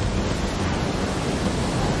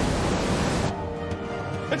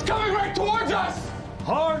 It's coming right towards us.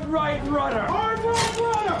 Hard right rudder. Hard right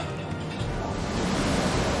rudder.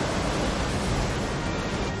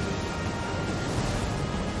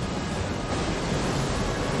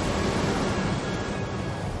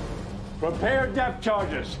 Prepare depth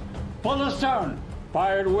charges. Full astern.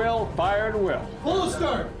 Fired will, fired will. Full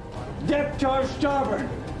astern. Depth charge starboard.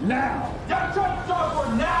 Now. Depth charge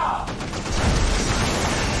starboard now.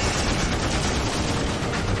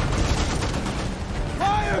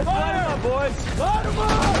 Fire! Light 'em up, boys. Light 'em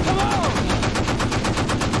up! Come on!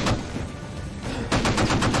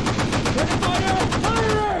 Ready, fire!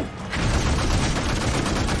 Firing!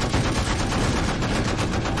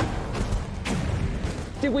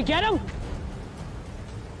 Did we get him?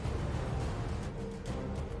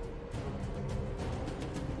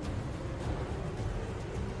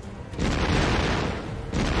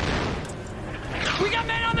 We got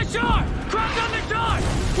men on the shore! Craft on the shore!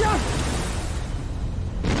 Yeah!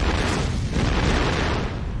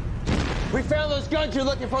 We found those guns you're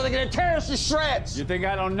looking for. They're gonna tear us to shreds. You think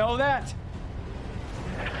I don't know that?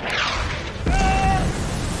 Take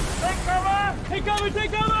cover! Take cover!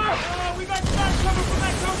 Take cover! We got shots coming from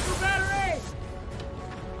that coastal battery!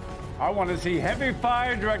 I want to see heavy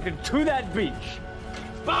fire directed to that beach.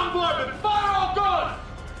 Bombardment! Fire all good!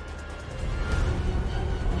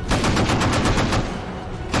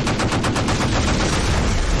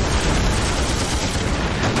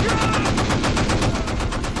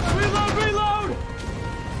 Reload! Reload!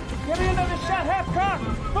 Give me another shot, half cock!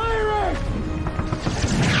 Firing!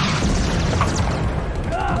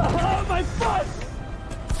 Oh, my foot!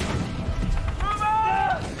 Come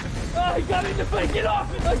on! Oh, he got me in the face! Get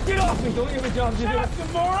off me! Get off me! Don't give me a job to do it! Shut up,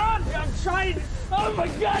 moron! I'm trying! Oh my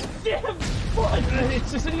god damn foot!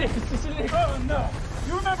 It's just a nick, it's just a nick. Oh no!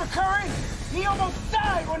 You remember Curry? He almost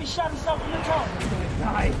died when he shot himself in the toe. He's gonna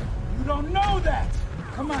die. You don't know that!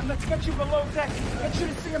 Come on, let's get you below deck. Get you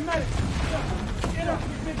to see a medic. Get up, you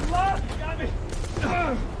big love! Got me!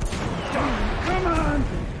 Come on!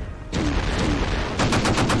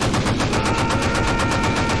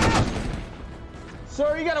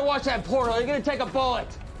 Sir, you gotta watch that portal. You're gonna take a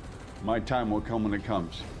bullet. My time will come when it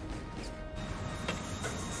comes.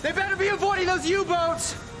 They better be avoiding those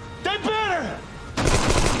U-boats! They better!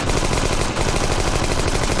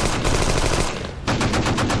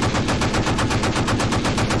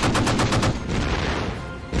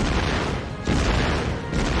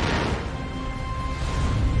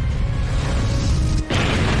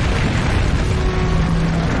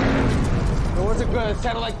 It wasn't good. It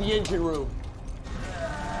sounded like the engine room.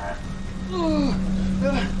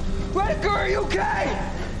 Redker, are you okay?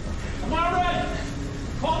 Am I right?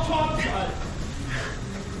 Call topside.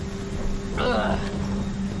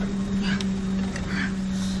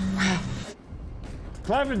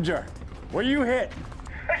 Clevenger, where you hit?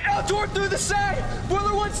 A shell tore through the side!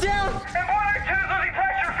 Boiler one's down! And boiler two's losing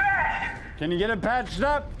pressure fast! Can you get it patched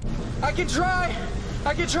up? I can try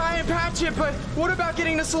and patch it, but what about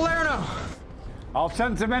getting to Salerno? I'll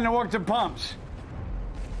send some men to work the pumps.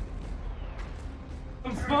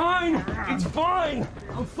 I'm fine! It's fine!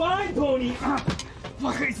 I'm fine, Tony!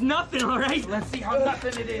 Fuck, it's nothing, all right? Let's see how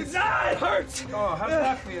nothing it is. Ah, it hurts! Oh, how does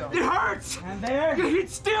that feel? It hurts! And there? It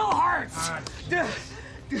still hurts!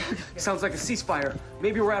 Sounds like a ceasefire.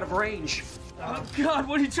 Maybe we're out of range. Oh, God,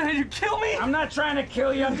 what are you trying to do? Kill me? I'm not trying to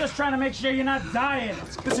kill you. I'm just trying to make sure you're not dying.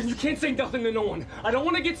 Listen, you can't say nothing to no one. I don't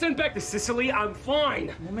want to get sent back to Sicily. I'm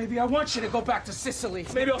fine. Well, maybe I want you to go back to Sicily.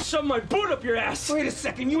 Maybe I'll shove my boot up your ass. Wait a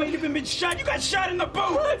second. You ain't even been shot. You got shot in the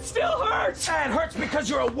boot. It still hurts. Ah, it hurts because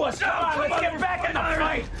you're a wuss. Come on, let's get back in the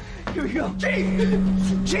fight. Here we go.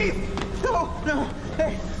 Chief! No!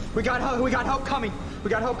 Hey, we got help coming.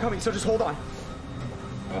 So just hold on.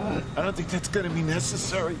 I don't think that's gonna be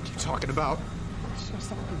necessary. What are you talking about?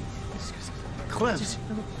 Clem.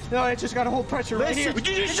 No, I just gotta hold pressure right here. Would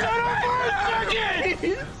you just shut up for a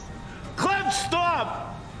second? Clem,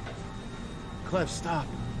 stop! Clem, stop.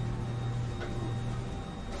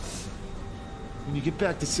 When you get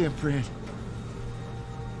back to San Fran,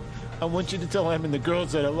 I want you to tell him and the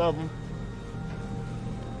girls that I love them.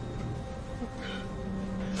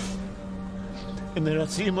 And then I'll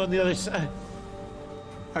see him on the other side.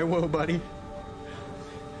 I will, buddy.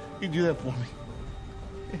 You do that for me.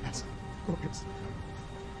 Yes, of course.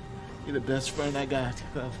 You're the best friend I got.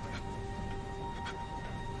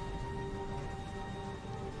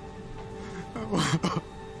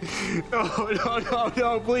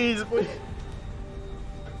 No, please.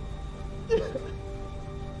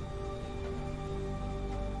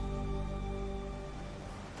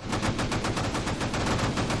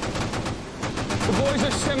 boys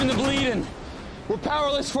are stemming the bleeding. We're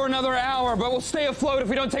powerless for another hour, but we'll stay afloat if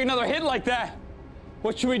we don't take another hit like that.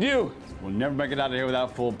 What should we do? We'll never make it out of here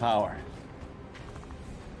without full power.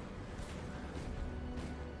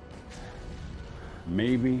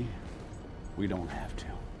 Maybe we don't have to.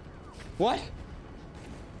 What?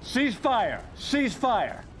 Cease fire! Cease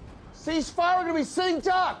fire! Cease fire, we're gonna be sitting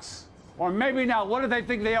ducks! Or maybe not. What if they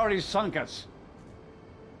think they already sunk us?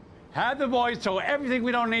 Have the boys throw everything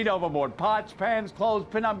we don't need overboard. Pots, pans, clothes,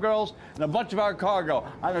 pinup girls, and a bunch of our cargo.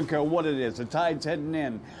 I don't care what it is. The tide's heading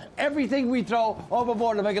in. Everything we throw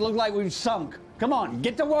overboard to make it look like we've sunk. Come on,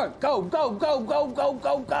 get to work. Go, go, go, go, go,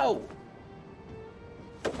 go, go.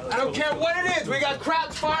 I don't care what it is. We got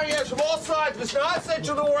crowds firing at us from all sides. It's not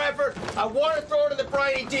essential to our effort. I want to throw it in the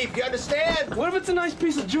briny deep. You understand? What if it's a nice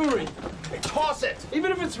piece of jewelry? Hey, toss it.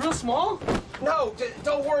 Even if it's real small? No,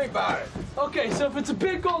 don't worry about it. Okay, so if it's a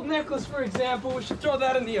big gold necklace, for example, we should throw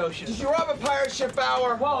that in the ocean. Did you rob a pirate ship,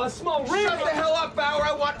 Bauer? Well, a small ring. Shut the hell up, Bauer.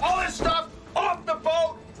 I want all this stuff off the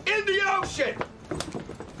boat in the ocean.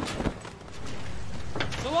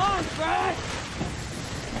 So long, Frank.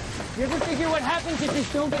 You ever figure what happens if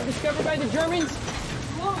this don't get discovered by the Germans?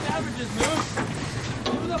 So long, averages, Moose.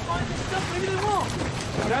 Maybe they'll find this stuff, maybe they won't.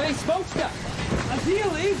 But are they supposed to?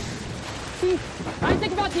 Ideally. See, I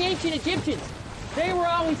think about the ancient Egyptians. They were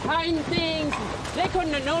always hiding things. They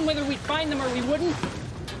couldn't have known whether we'd find them or we wouldn't.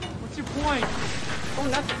 What's your point? Oh,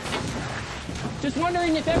 nothing. Just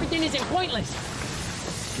wondering if everything isn't pointless.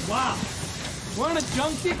 Wow. We're on a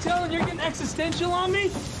junk detail and you're getting existential on me?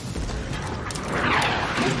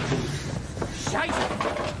 Shite!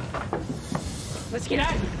 Let's get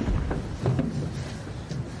out of here.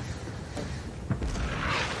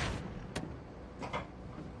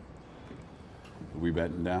 Are we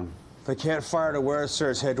batting down? If they can't fire to where,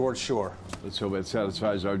 sir, it's head towards shore. Let's hope it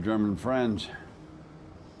satisfies our German friends.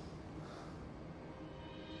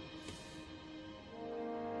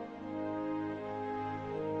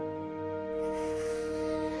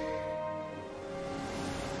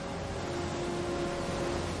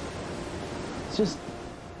 It's just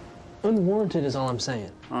unwarranted is all I'm saying.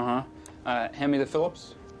 Hand me the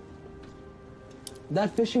Phillips.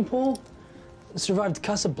 That fishing pole survived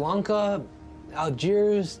Casablanca,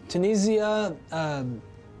 Algiers, Tunisia,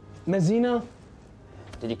 Messina.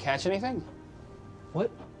 Did you catch anything? What?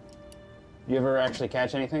 You ever actually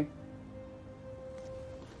catch anything?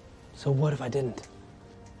 So what if I didn't?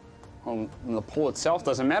 Well, the pole itself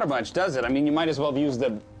doesn't matter much, does it? I mean, you might as well have used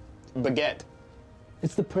the baguette.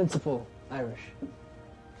 It's the principle, Irish.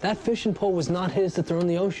 That fishing pole was not his to throw in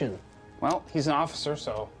the ocean. Well, he's an officer,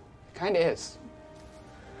 so it kind of is.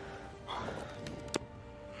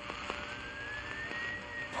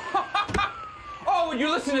 Oh, would you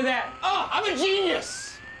listen to that? Oh, I'm a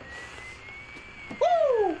genius!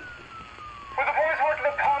 Woo! With the boys working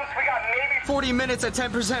the pumps, we got maybe 40 minutes at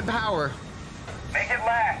 10% power. Make it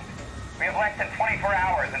last. We have less than 24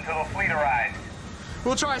 hours until the fleet arrives.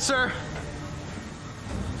 We'll try, sir.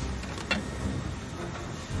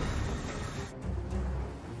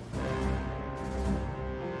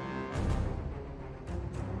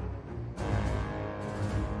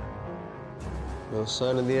 No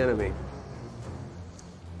sign of the enemy.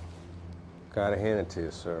 Gotta hand it to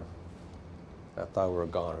you, sir. I thought we were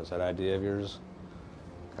goners. That idea of yours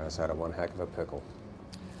kind of had one heck of a pickle.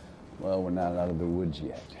 Well, we're not out of the woods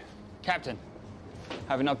yet. Captain,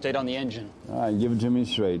 have an update on the engine. All right, give it to me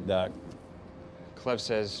straight, Doc. Clev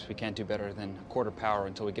says we can't do better than a quarter power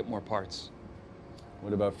until we get more parts.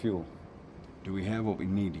 What about fuel? Do we have what we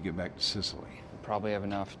need to get back to Sicily? We probably have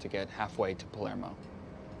enough to get halfway to Palermo.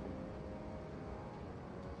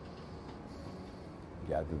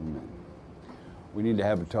 Gather the men. We need to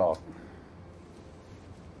have a talk.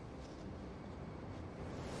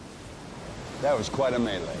 That was quite a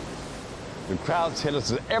melee. The crowds hit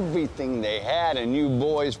us with everything they had, and you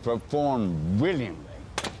boys performed brilliantly.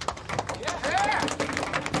 Yeah.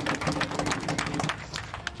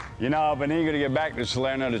 You know, I've been eager to get back to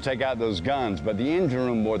Salerno to take out those guns, but the engine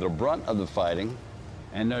room bore the brunt of the fighting,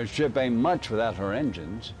 and their ship ain't much without her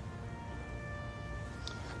engines.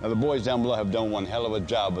 Now, the boys down below have done one hell of a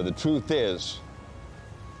job, but the truth is,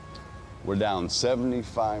 we're down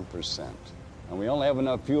 75%. And we only have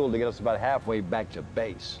enough fuel to get us about halfway back to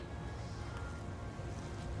base.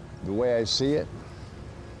 The way I see it,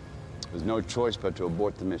 there's no choice but to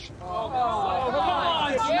abort the mission.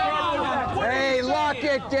 Hey, lock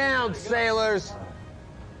it down, sailors!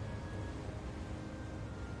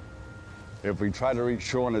 If we try to reach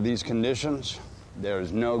shore under these conditions, there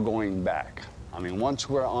is no going back. I mean, once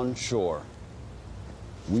we're on shore,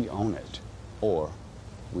 we own it, or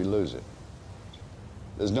we lose it.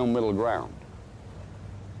 There's no middle ground.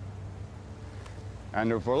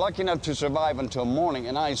 And if we're lucky enough to survive until morning,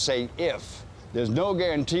 and I say if, there's no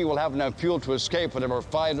guarantee we'll have enough fuel to escape whatever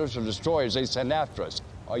fighters or destroyers they send after us.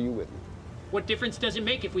 Are you with me? What difference does it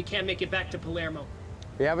make if we can't make it back to Palermo?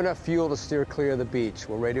 We have enough fuel to steer clear of the beach.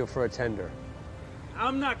 We'll radio for a tender.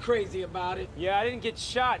 I'm not crazy about it. Yeah, I didn't get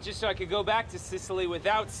shot just so I could go back to Sicily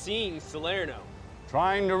without seeing Salerno.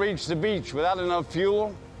 Trying to reach the beach without enough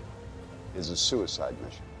fuel is a suicide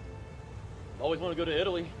mission. Always want to go to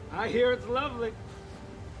Italy. I hear it's lovely.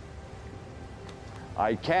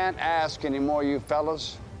 I can't ask any more, you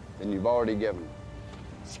fellas, than you've already given.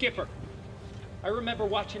 Skipper, I remember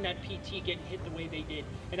watching that PT getting hit the way they did,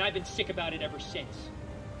 and I've been sick about it ever since.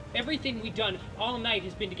 Everything we've done all night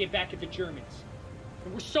has been to get back at the Germans.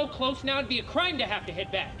 And we're so close now, it'd be a crime to have to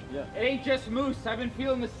head back. Yeah. It ain't just Moose. I've been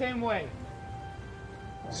feeling the same way.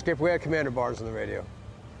 Skip, we have Commander Barnes on the radio.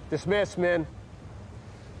 Dismiss, men.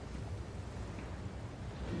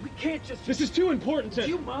 We can't just... This is too important to... Do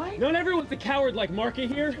you mind? Not everyone's a coward like Marky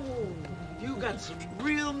here. Oh, you got some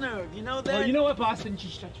real nerve, you know that? Oh, you know what, Boston?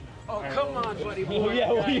 Just shut your mouth. Oh, come on, buddy boy. Oh,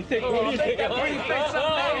 yeah, what do you think? Oh, what do you think? That pretty face up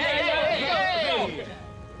there. Hey!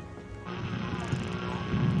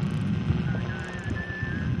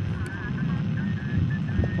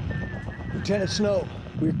 Lieutenant Snow,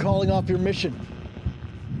 we're calling off your mission.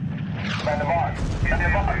 Commander Barnes. Commander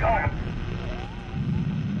Barnes,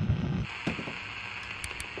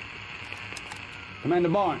 Commander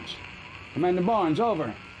Barnes. Commander Barnes,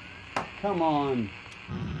 over. Come on.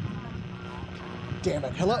 Damn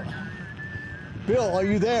it. Hello? Bill, are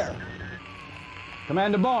you there?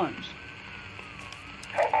 Commander Barnes.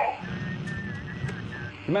 Hello?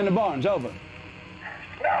 Commander Barnes, over.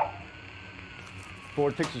 No.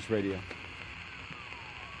 Ford, fix this radio.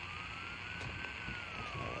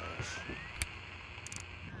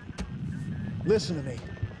 Listen to me.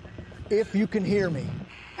 If you can hear me.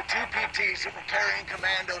 The two PTs that were carrying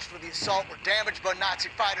commandos for the assault were damaged by Nazi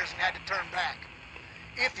fighters and had to turn back.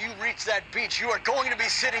 If you reach that beach, you are going to be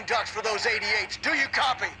sitting ducks for those 88s. Do you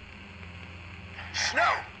copy?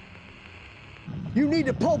 Snow! You need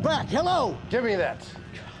to pull back. Hello? Give me that.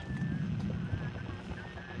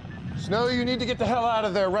 Snow, you need to get the hell out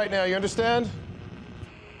of there right now, you understand?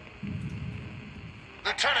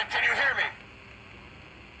 Lieutenant, can you hear me?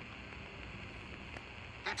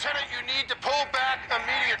 Lieutenant, you need to pull back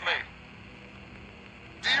immediately.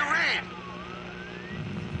 Do you read?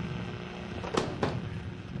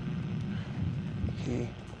 He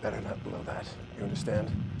better not blow that, you understand?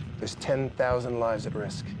 There's 10,000 lives at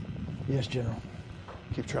risk. Yes, General.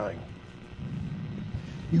 Keep trying.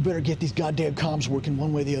 You better get these goddamn comms working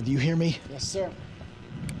one way or the other. You hear me? Yes, sir.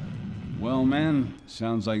 Well, man,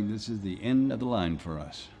 sounds like this is the end of the line for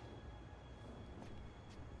us.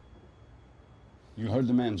 You heard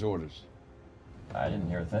the man's orders. I didn't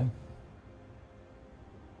hear a thing.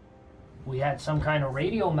 We had some kind of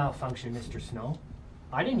radio malfunction, Mr. Snow.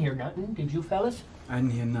 I didn't hear nothing. Did you fellas? I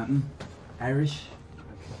didn't hear nothing. Irish?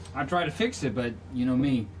 I tried to fix it, but you know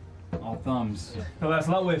me. All thumbs. The last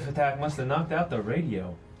Lightwave attack must have knocked out the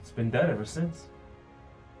radio. It's been dead ever since.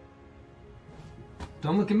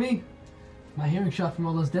 Don't look at me. My hearing shot from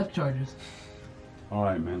all those depth charges. All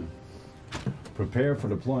right, men. Prepare for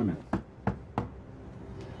deployment.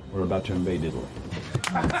 We're about to invade Italy.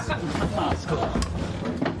 Let's go.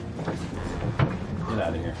 Get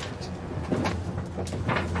out of here.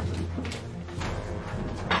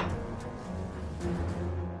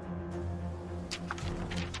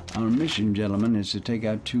 Our mission, gentlemen, is to take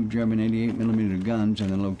out 2 German 88mm guns, and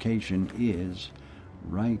the location is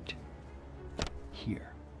right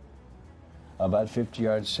here. About 50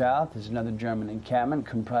 yards south is another German encampment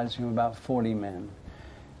comprising of about 40 men.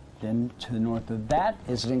 Then to the north of that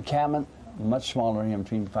is an encampment much smaller, here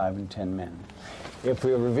between 5 and 10 men. If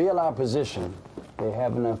we reveal our position, they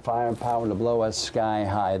have enough firepower to blow us sky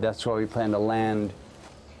high. That's why we plan to land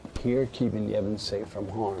here, keeping the Evans safe from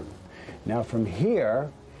harm. Now from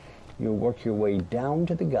here, you'll work your way down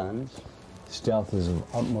to the guns. Stealth is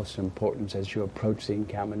of utmost importance as you approach the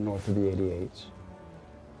encampment north of the 88s.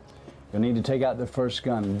 You'll need to take out the first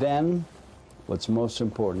gun. Then, what's most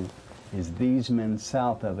important is these men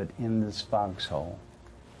south of it in this foxhole.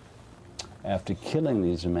 After killing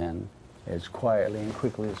these men as quietly and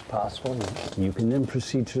quickly as possible, you can then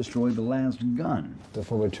proceed to destroy the last gun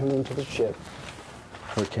before returning to the ship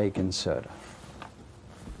for cake and soda.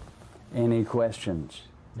 Any questions?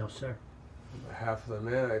 No, sir. On behalf of the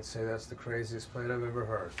men, I'd say that's the craziest plan I've ever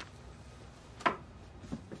heard.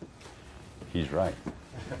 He's right.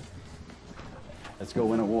 Let's go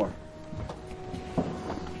win a war.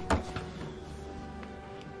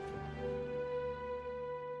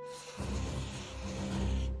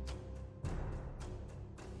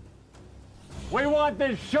 We want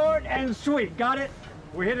this short and sweet, got it?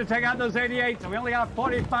 We're here to take out those 88s, and we only got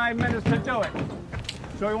 45 minutes to do it.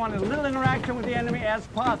 So we want as little interaction with the enemy as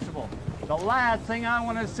possible. The last thing I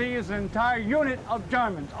want to see is an entire unit of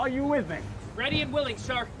Germans. Are you with me? Ready and willing,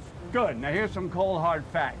 sir. Good. Now here's some cold, hard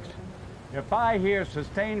facts. If I hear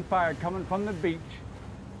sustained fire coming from the beach,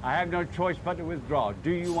 I have no choice but to withdraw.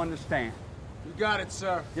 Do you understand? You got it,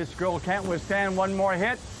 sir. This girl can't withstand one more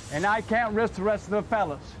hit, and I can't risk the rest of the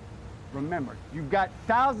fellas. Remember, you've got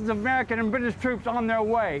thousands of American and British troops on their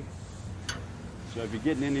way. So if you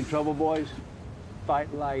get in any trouble, boys,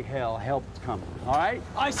 fight like hell. Help's coming, all right?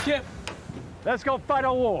 Aye, Skip. Let's go fight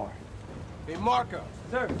a war. Hey, Marco.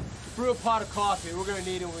 Sir. Brew a pot of coffee. We're gonna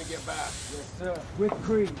need it when we get back. Yes, sir. With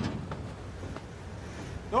cream.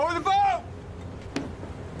 Lower the boat!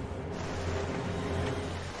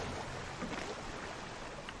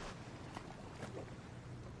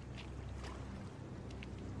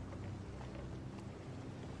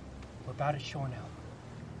 We're about at shore now.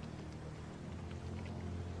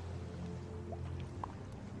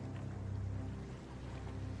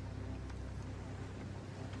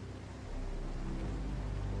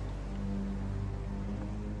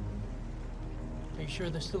 Are you sure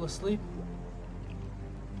they're still asleep?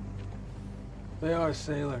 They are,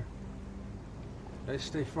 sailor. They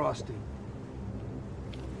stay frosty.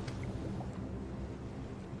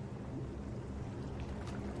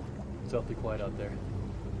 It's awfully quiet out there.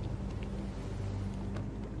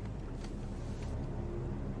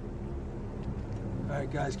 All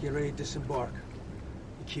right, guys, get ready to disembark.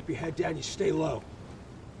 You keep your head down, you stay low.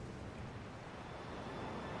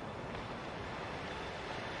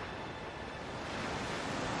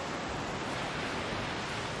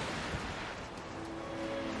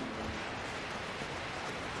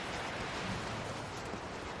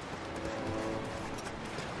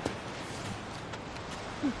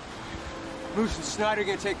 Bruce and Snyder are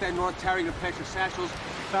gonna take that north tower, you're gonna patch your satchels.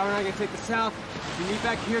 Fowler and I are gonna take the south. If you need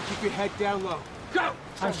back here, keep your head down low. Go!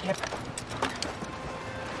 I'm Skip.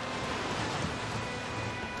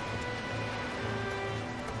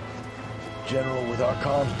 General, with our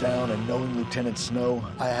comms down and knowing Lieutenant Snow,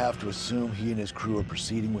 I have to assume he and his crew are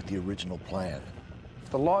proceeding with the original plan.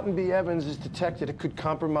 If the Lawton B. Evans is detected, it could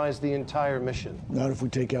compromise the entire mission. Not if we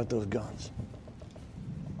take out those guns.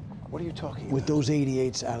 What are you talking about? With those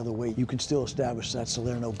 88s out of the way, you can still establish that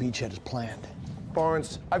Salerno beachhead as planned.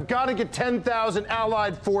 Barnes, I've got to get 10,000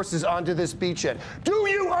 Allied forces onto this beachhead. Do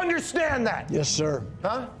you understand that? Yes, sir.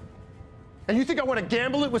 Huh? And you think I want to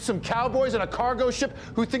gamble it with some cowboys on a cargo ship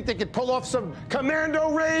who think they could pull off some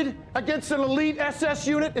commando raid against an elite SS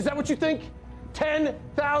unit? Is that what you think?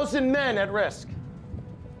 10,000 men at risk.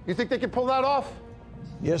 You think they could pull that off?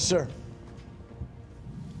 Yes, sir.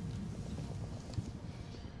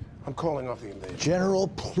 I'm calling off the invasion. General,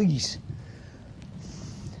 please.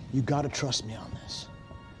 You gotta trust me on this.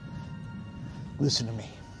 Listen to me.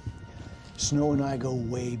 Snow and I go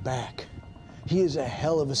way back. He is a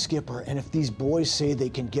hell of a skipper, and if these boys say they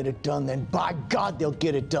can get it done, then by God, they'll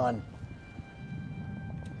get it done.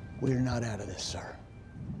 We're not out of this, sir.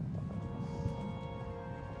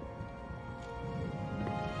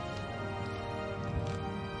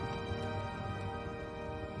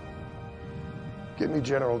 Give me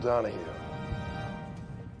General Donahue.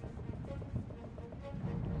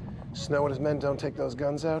 Snow and his men don't take those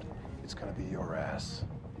guns out, it's gonna be your ass.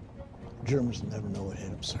 Germans never know what hit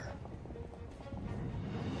them, sir.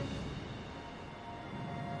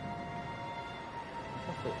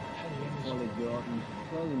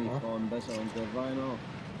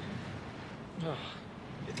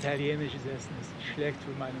 Italienisches Essen ist schlecht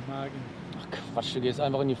für meinen Magen. Ach Quatsch, du gehst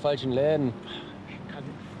einfach in die falschen Läden. Ich kann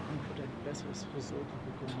in Frankfurt ein besseres Risotto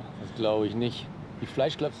bekommen. Das glaube ich nicht. Die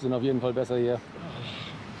Fleischklöpfe sind auf jeden Fall besser hier.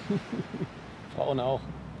 Frauen auch.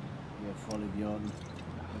 Ihr Vollidioten.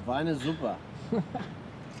 Der Wein ist super.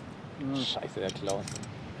 Scheiße, der Klaus.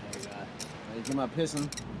 Egal. Ich geh mal pissen.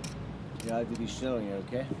 Ich halte die Stellung hier,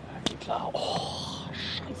 okay? Ja, geht klar. Oh,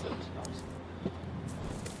 scheiße, Klaus.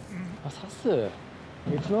 Was hast du?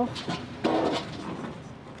 Geht's noch?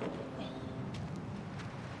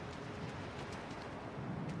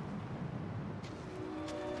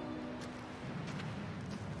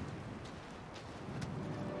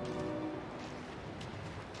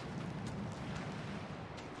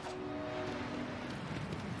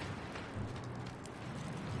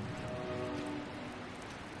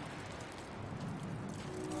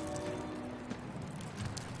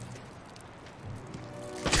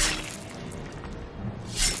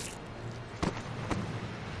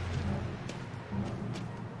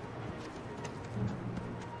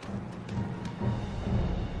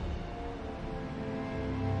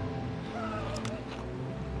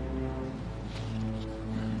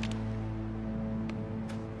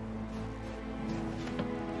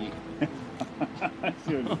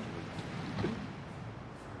 Good.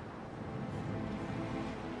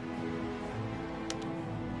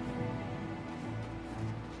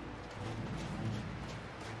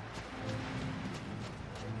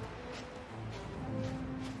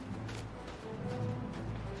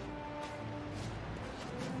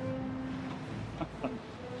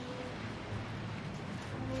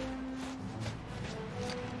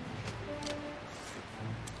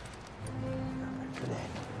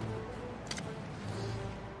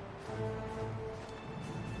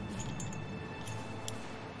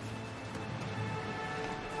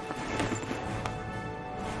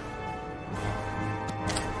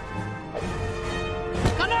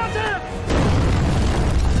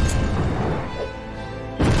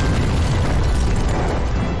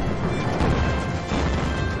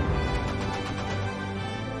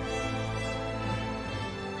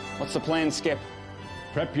 What's the plan, Skip?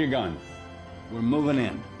 Prep your gun. We're moving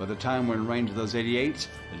in. By the time we're in range of those 88s,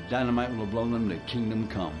 the dynamite will have blown them to kingdom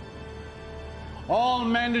come. All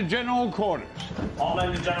men to general quarters. All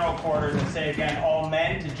men to general quarters, and say again, all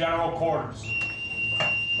men to general quarters.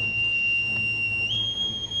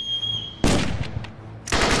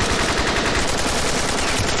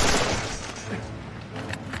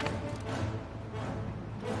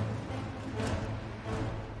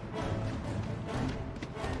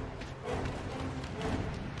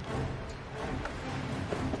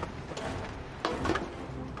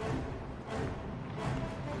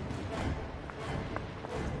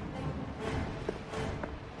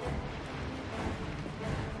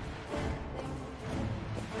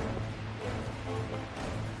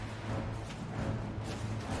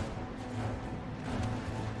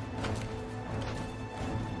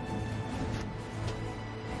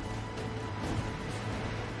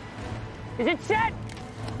 Is it set?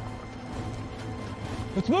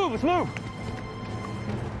 Let's move, let's move.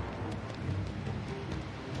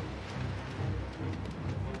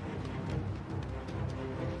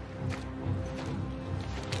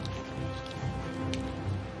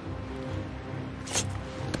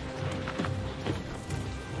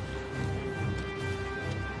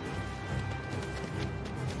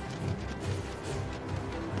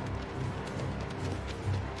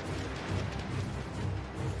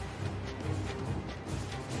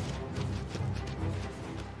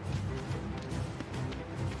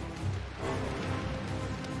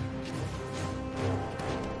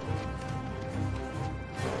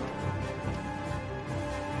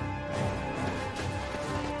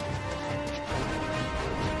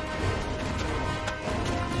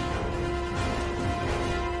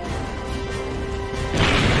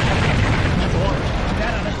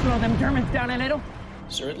 Them Germans down a little?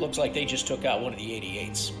 Sir, it looks like they just took out one of the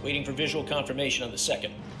 88s. Waiting for visual confirmation on the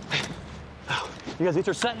second. You guys each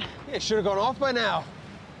are set? Yeah, should have gone off by now.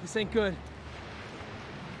 This ain't good.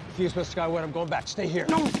 Fuse Mr. Skyway, I'm going back. Stay here.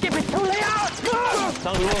 No, Skip it! Too late out!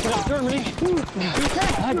 Sounds like we're looking at Germany.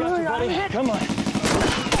 I got you, buddy. Come on.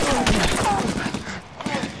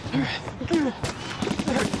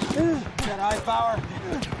 Got high power.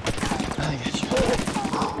 I got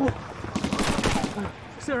you.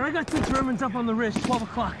 Sir, I got 2 Germans up on the ridge, 12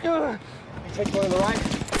 o'clock. I take the one on the right.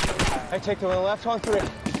 I take the one on the left. On 3.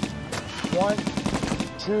 1,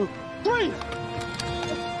 2, 3!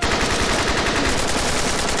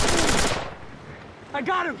 I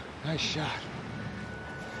got him! Nice shot.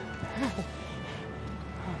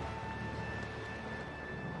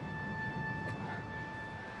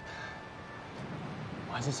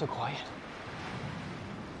 Why is it so quiet?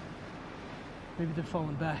 Maybe they're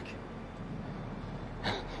falling back.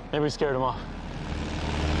 Maybe we scared them off.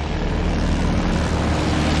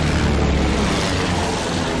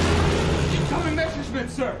 Incoming Messerschmitt,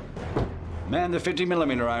 sir. Man the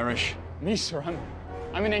 50mm, Irish. Me, sir.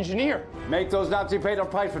 I'm an engineer. Make those Nazis pay the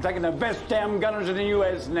price for taking the best damn gunners in the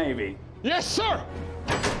U.S. Navy. Yes, sir.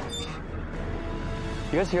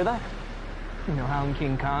 You guys hear that? You know how in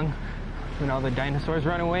King Kong, when all the dinosaurs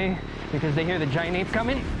run away because they hear the giant ape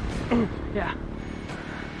coming? Yeah.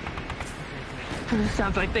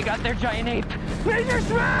 Sounds like they got their giant ape. Major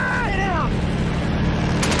Smash! Get out!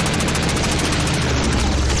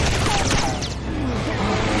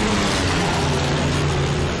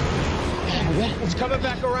 It's coming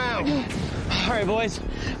back around. All right, boys.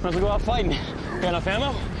 Might as well go out fighting. Got enough ammo?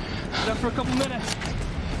 Enough for a couple minutes.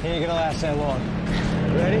 Ain't gonna last that long.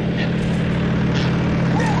 Ready?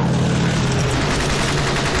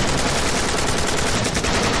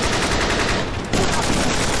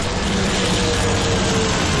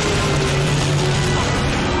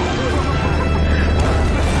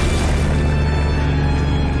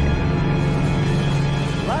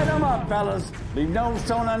 fellas. Leave no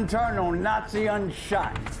stone unturned, no Nazi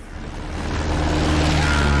unshot.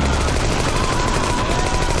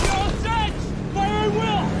 All set! Fire at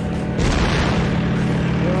will!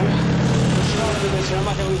 I'm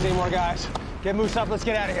not gonna lose any more guys. Get Moose up, let's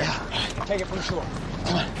get out of here. Take it from shore.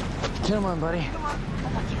 Come on. Come on, buddy.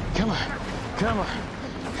 Come on. Come on.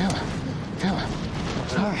 Come on. Come on.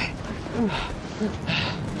 All right.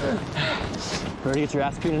 Ready to get your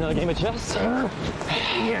ass beat in another game of chess?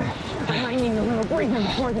 Yeah. I might need a little break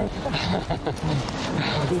before this.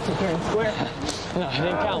 Beat you fair and square. No, it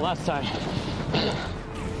didn't count last time.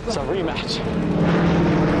 It's a rematch.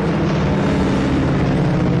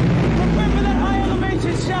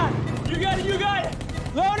 Shot! You got it, you got it!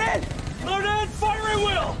 Loaded! Loaded! Fire at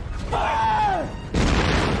will! Fire!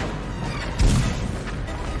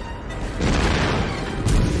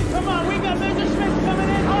 Come on, we got Major Smith coming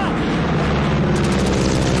in hot!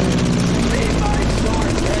 Lead by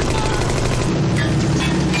sword,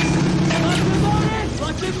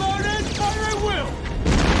 Locked and loaded! Fire at will!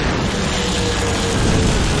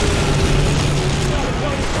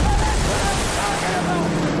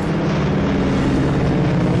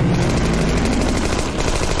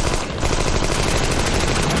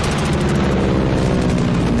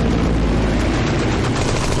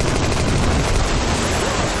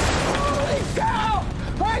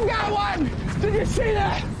 Did you see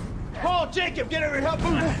that? Paul, Jacob, get over here, help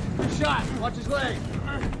him. Good shot. Watch his leg.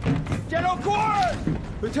 General Quarter!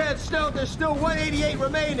 Lieutenant Snell, there's still 188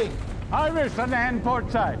 remaining. Irish on the hand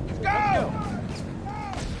port side. Let's go!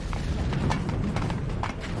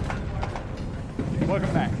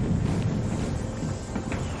 Welcome back.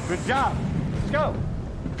 Good job. Let's go.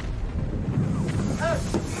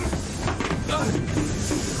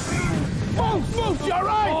 Move, you all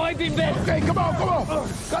right? Oh, I did that. Okay, come on.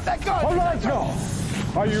 Got that gun. Hold on, Joe.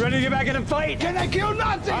 Are you ready to get back in the fight? Can they kill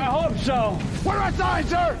Nazis? I hope so. What are our signs,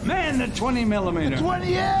 sir? Man, the 20 millimeter. The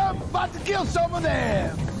 20, yeah, about to kill some of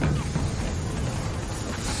them.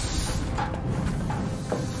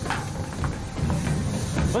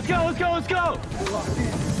 Let's go.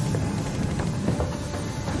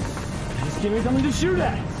 Just give me something to shoot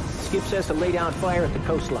at. Skip says to lay down fire at the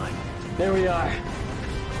coastline. There we are.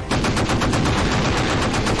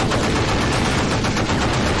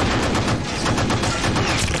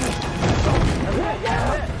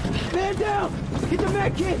 Man down! Get the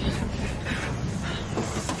med kit!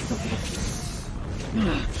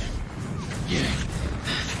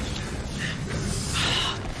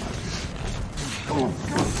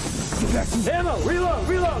 Ammo! Reload!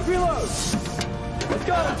 Let's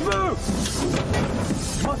go! Let's move!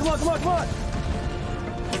 Come on!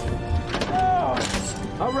 Oh.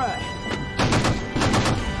 All right.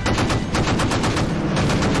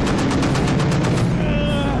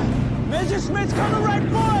 Major Smith's coming right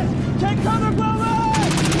for us! Take cover, brother!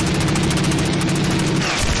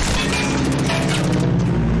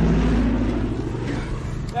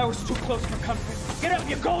 That was too close for comfort. Get up,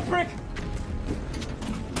 you gold brick!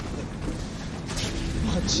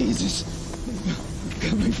 Oh, Jesus.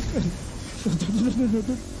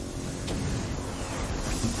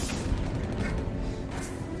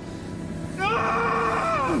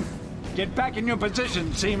 No! Get back in your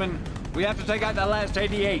position, Seaman. We have to take out the last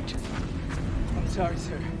 88. I'm sorry,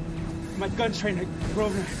 sir. My gun trainer,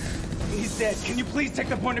 Grosvenor, he's dead. Can you please take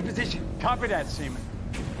the point of position? Copy that, Seaman.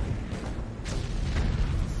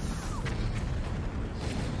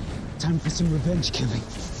 Time for some revenge killing.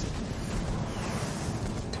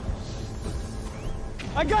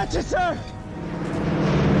 I got you, sir!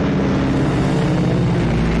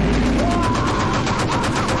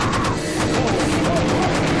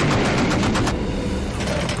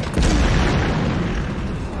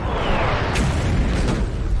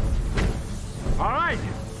 All right,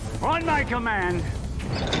 on my command.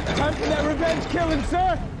 Time for that revenge killing,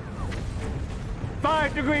 sir!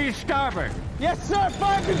 5 degrees starboard. Yes, sir!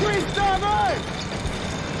 5 degrees starboard!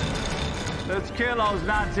 Let's kill those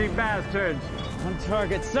Nazi bastards. On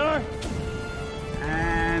target, sir!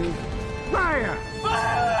 And fire!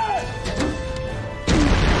 Fire!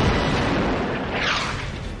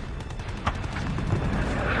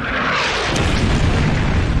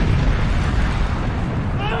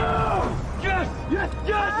 Yes! Yes!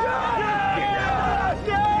 Yes!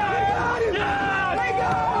 Yes!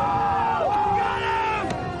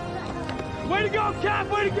 Way to go, Cap!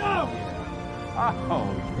 Way to go! Oh,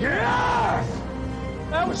 Yes!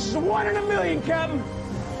 That was just 1 in a million, Captain!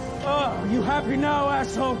 Oh, you happy now,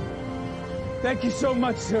 asshole? Thank you so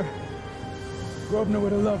much, sir. Grosvenor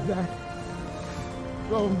would have loved that.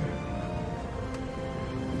 Grosvenor.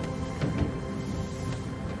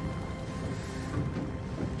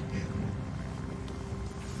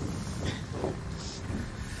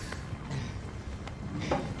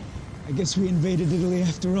 I guess we invaded Italy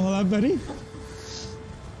after all, huh, buddy?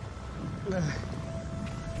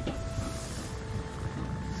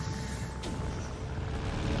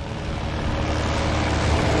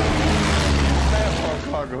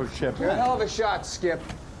 Cargo ship. You're a hell of a shot, Skip.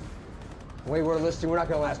 The way we're listing, we're not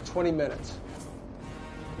gonna last 20 minutes.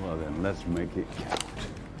 Well then, let's make it count.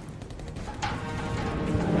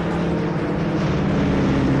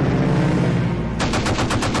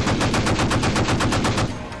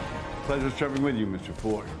 Pleasure serving with you, Mr.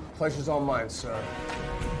 Ford. Pleasure's all mine, sir.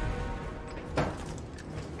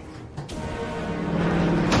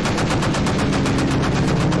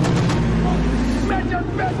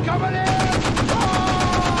 Smith coming in!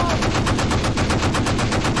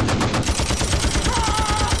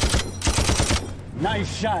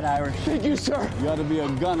 Nice shot, Irish. Thank you, sir. You ought to be a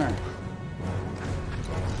gunner.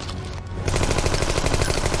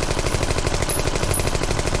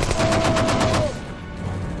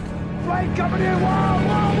 Flight coming in! Whoa,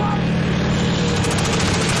 whoa, whoa!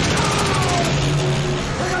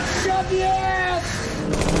 We're gonna shove the ass!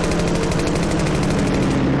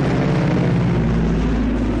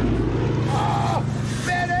 Oh,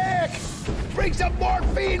 medic! Bring some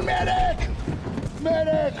morphine, medic!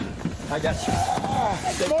 Medic! I got you.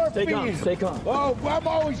 Stay calm. Stay calm. Oh, I'm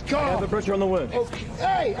always calm. I have the pressure on the wound.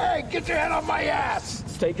 Okay. Hey, get your head on my ass!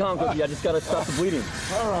 Stay calm, Cookie. I just gotta stop the bleeding.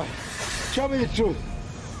 All right. Tell me the truth.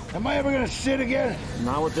 Am I ever gonna sit again?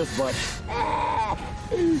 Not with this butt. I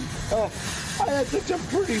had such a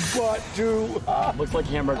pretty butt, too. Looks like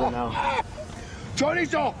hamburger now.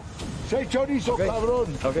 Chorizo! Say chorizo, okay.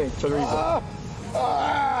 cabrón. Okay, chorizo.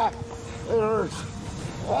 It hurts.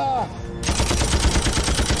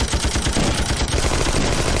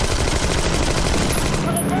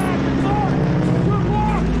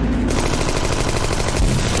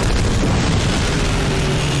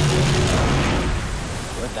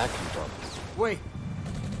 Where'd that come from? Wait,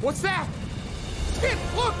 what's that? Skip,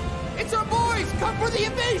 look! It's our boys! Come for the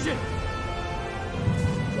invasion!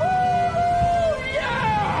 Woo!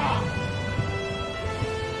 Yeah!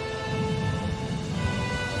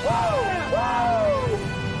 Woo! Woo!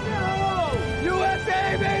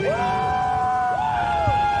 USA, baby! Woo!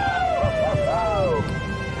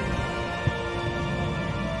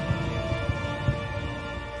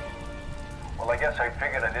 Well, I guess I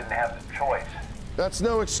figured I didn't have the choice. That's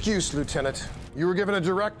no excuse, Lieutenant. You were given a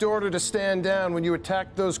direct order to stand down when you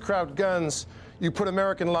attacked those Kraut guns. You put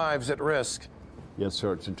American lives at risk. Yes,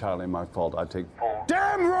 sir. It's entirely my fault. I take...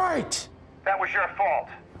 Damn right! That was your fault.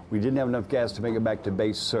 We didn't have enough gas to make it back to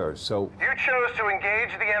base, sir, so... You chose to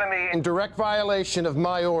engage the enemy in direct violation of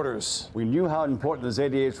my orders. We knew how important those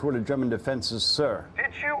 88s were to German defenses, sir.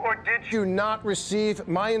 Did you or did you not receive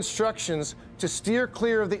my instructions to steer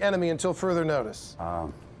clear of the enemy until further notice?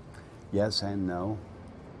 Yes and no.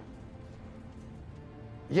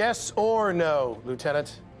 Yes or no,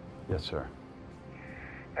 Lieutenant? Yes, sir.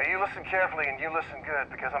 Now, you listen carefully and you listen good,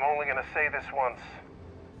 because I'm only going to say this once.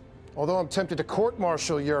 Although I'm tempted to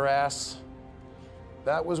court-martial your ass,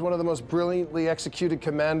 that was one of the most brilliantly executed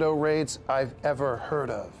commando raids I've ever heard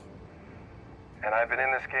of. And I've been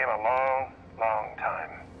in this game a long, long time.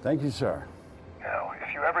 Thank you, sir. Now,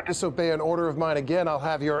 if you ever disobey an order of mine again, I'll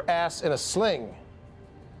have your ass in a sling.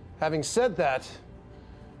 Having said that,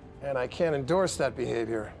 and I can't endorse that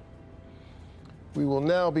behavior, we will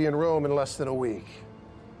now be in Rome in less than a week.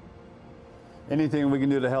 Anything we can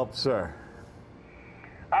do to help, sir?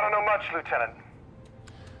 I don't know much, Lieutenant.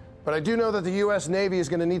 But I do know that the U.S. Navy is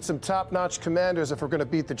going to need some top-notch commanders if we're going to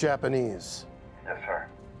beat the Japanese. Yes, sir.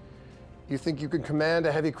 You think you can command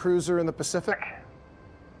a heavy cruiser in the Pacific?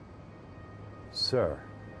 Sir.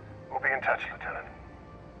 We'll be in touch, Lieutenant.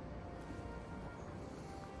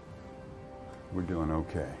 We're doing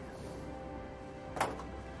okay.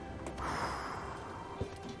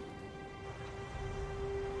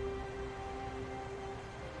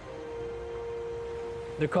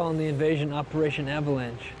 They're calling the invasion Operation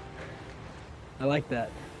Avalanche. I like that.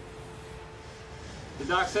 The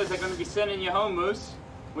doc says they're going to be sending you home, Moose.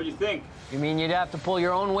 What do you think? You mean you'd have to pull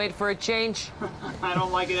your own weight for a change? I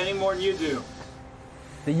don't like it any more than you do.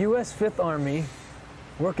 The U.S. Fifth Army,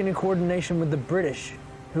 working in coordination with the British,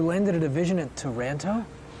 who landed a division at Taranto?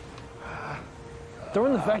 Throw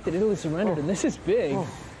in the fact that Italy surrendered, and this is big.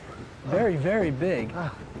 Very, very big.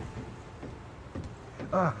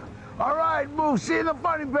 All right, move. See you in the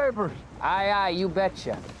funny papers. Aye, you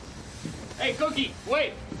betcha. Hey, Cookie,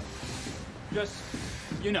 wait. Just,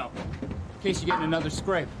 you know, in case you get in another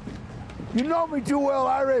scrape. You know me too well,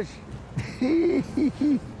 Irish. Hey,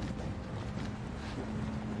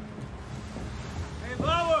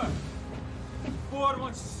 Blower! Ford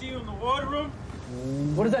wants to see you in the wardroom.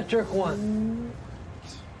 What does that jerk want?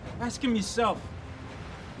 Ask him yourself.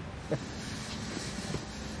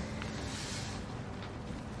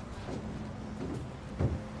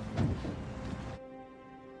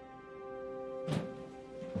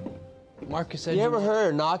 Marcus said You ever heard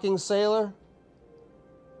of knocking, sailor?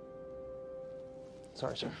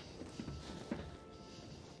 Sorry, sir.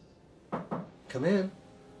 Come in.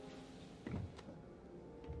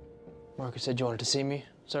 Marcus said you wanted to see me,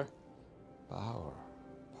 sir. Power.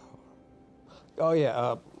 Oh,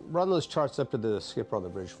 yeah. Run those charts up to the skipper on the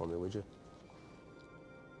bridge for me, would you?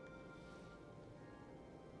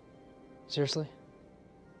 Seriously?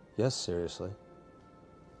 Yes, seriously.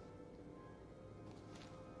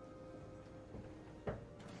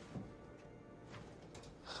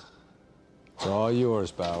 It's all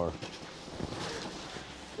yours, Bauer.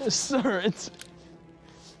 Sir,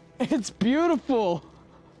 it's beautiful.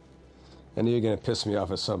 I knew you were going to piss me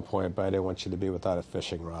off at some point, but I didn't want you to be without a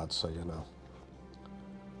fishing rod, so you know.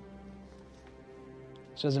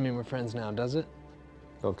 This doesn't mean we're friends now, does it?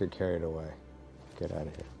 Don't get carried away. Get out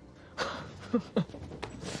of here.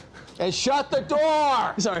 And shut the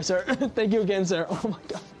door! Sorry, sir. Thank you again, sir. Oh, my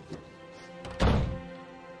God.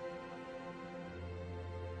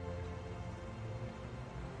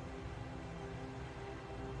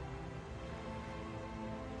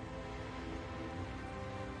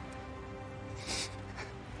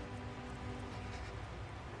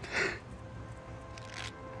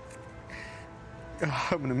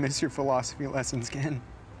 I'm gonna miss your philosophy lessons, Ken.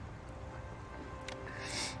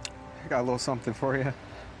 I got a little something for you.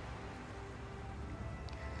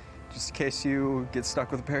 Just in case you get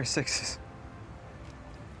stuck with a pair of sixes.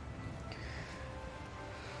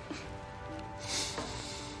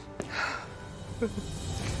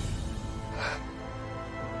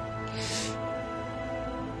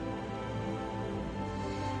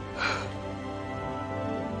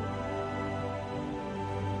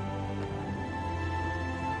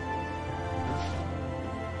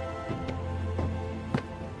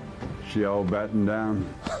 She all battened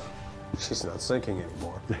down? She's not sinking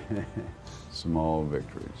anymore. Small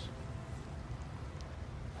victories.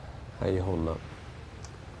 How you holding up?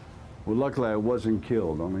 Well, luckily I wasn't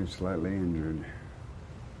killed, only slightly injured.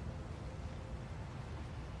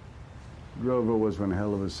 Grover was one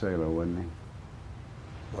hell of a sailor, wasn't he?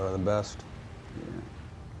 One of the best. Yeah.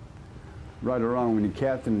 Right or wrong, when you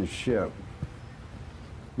captain the ship,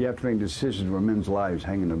 you have to make decisions where men's lives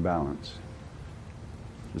hang in the balance.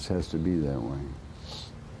 This has to be that way.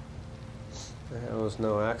 It was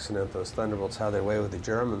no accident those Thunderbolts had their way with the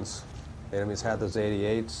Germans. The enemies had those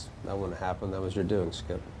 88s. That wouldn't have happened. That was your doing,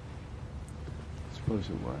 Skip. I suppose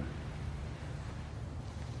it was.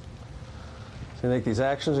 So you think these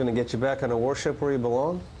actions are going to get you back on a warship where you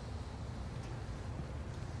belong?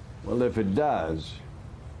 Well, if it does,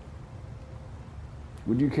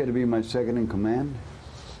 would you care to be my second in command?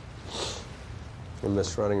 You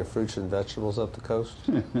miss running your fruits and vegetables up the coast?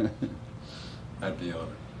 I'd be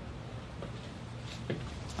honored.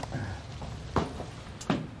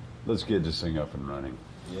 Let's get this thing up and running.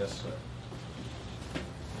 Yes, sir.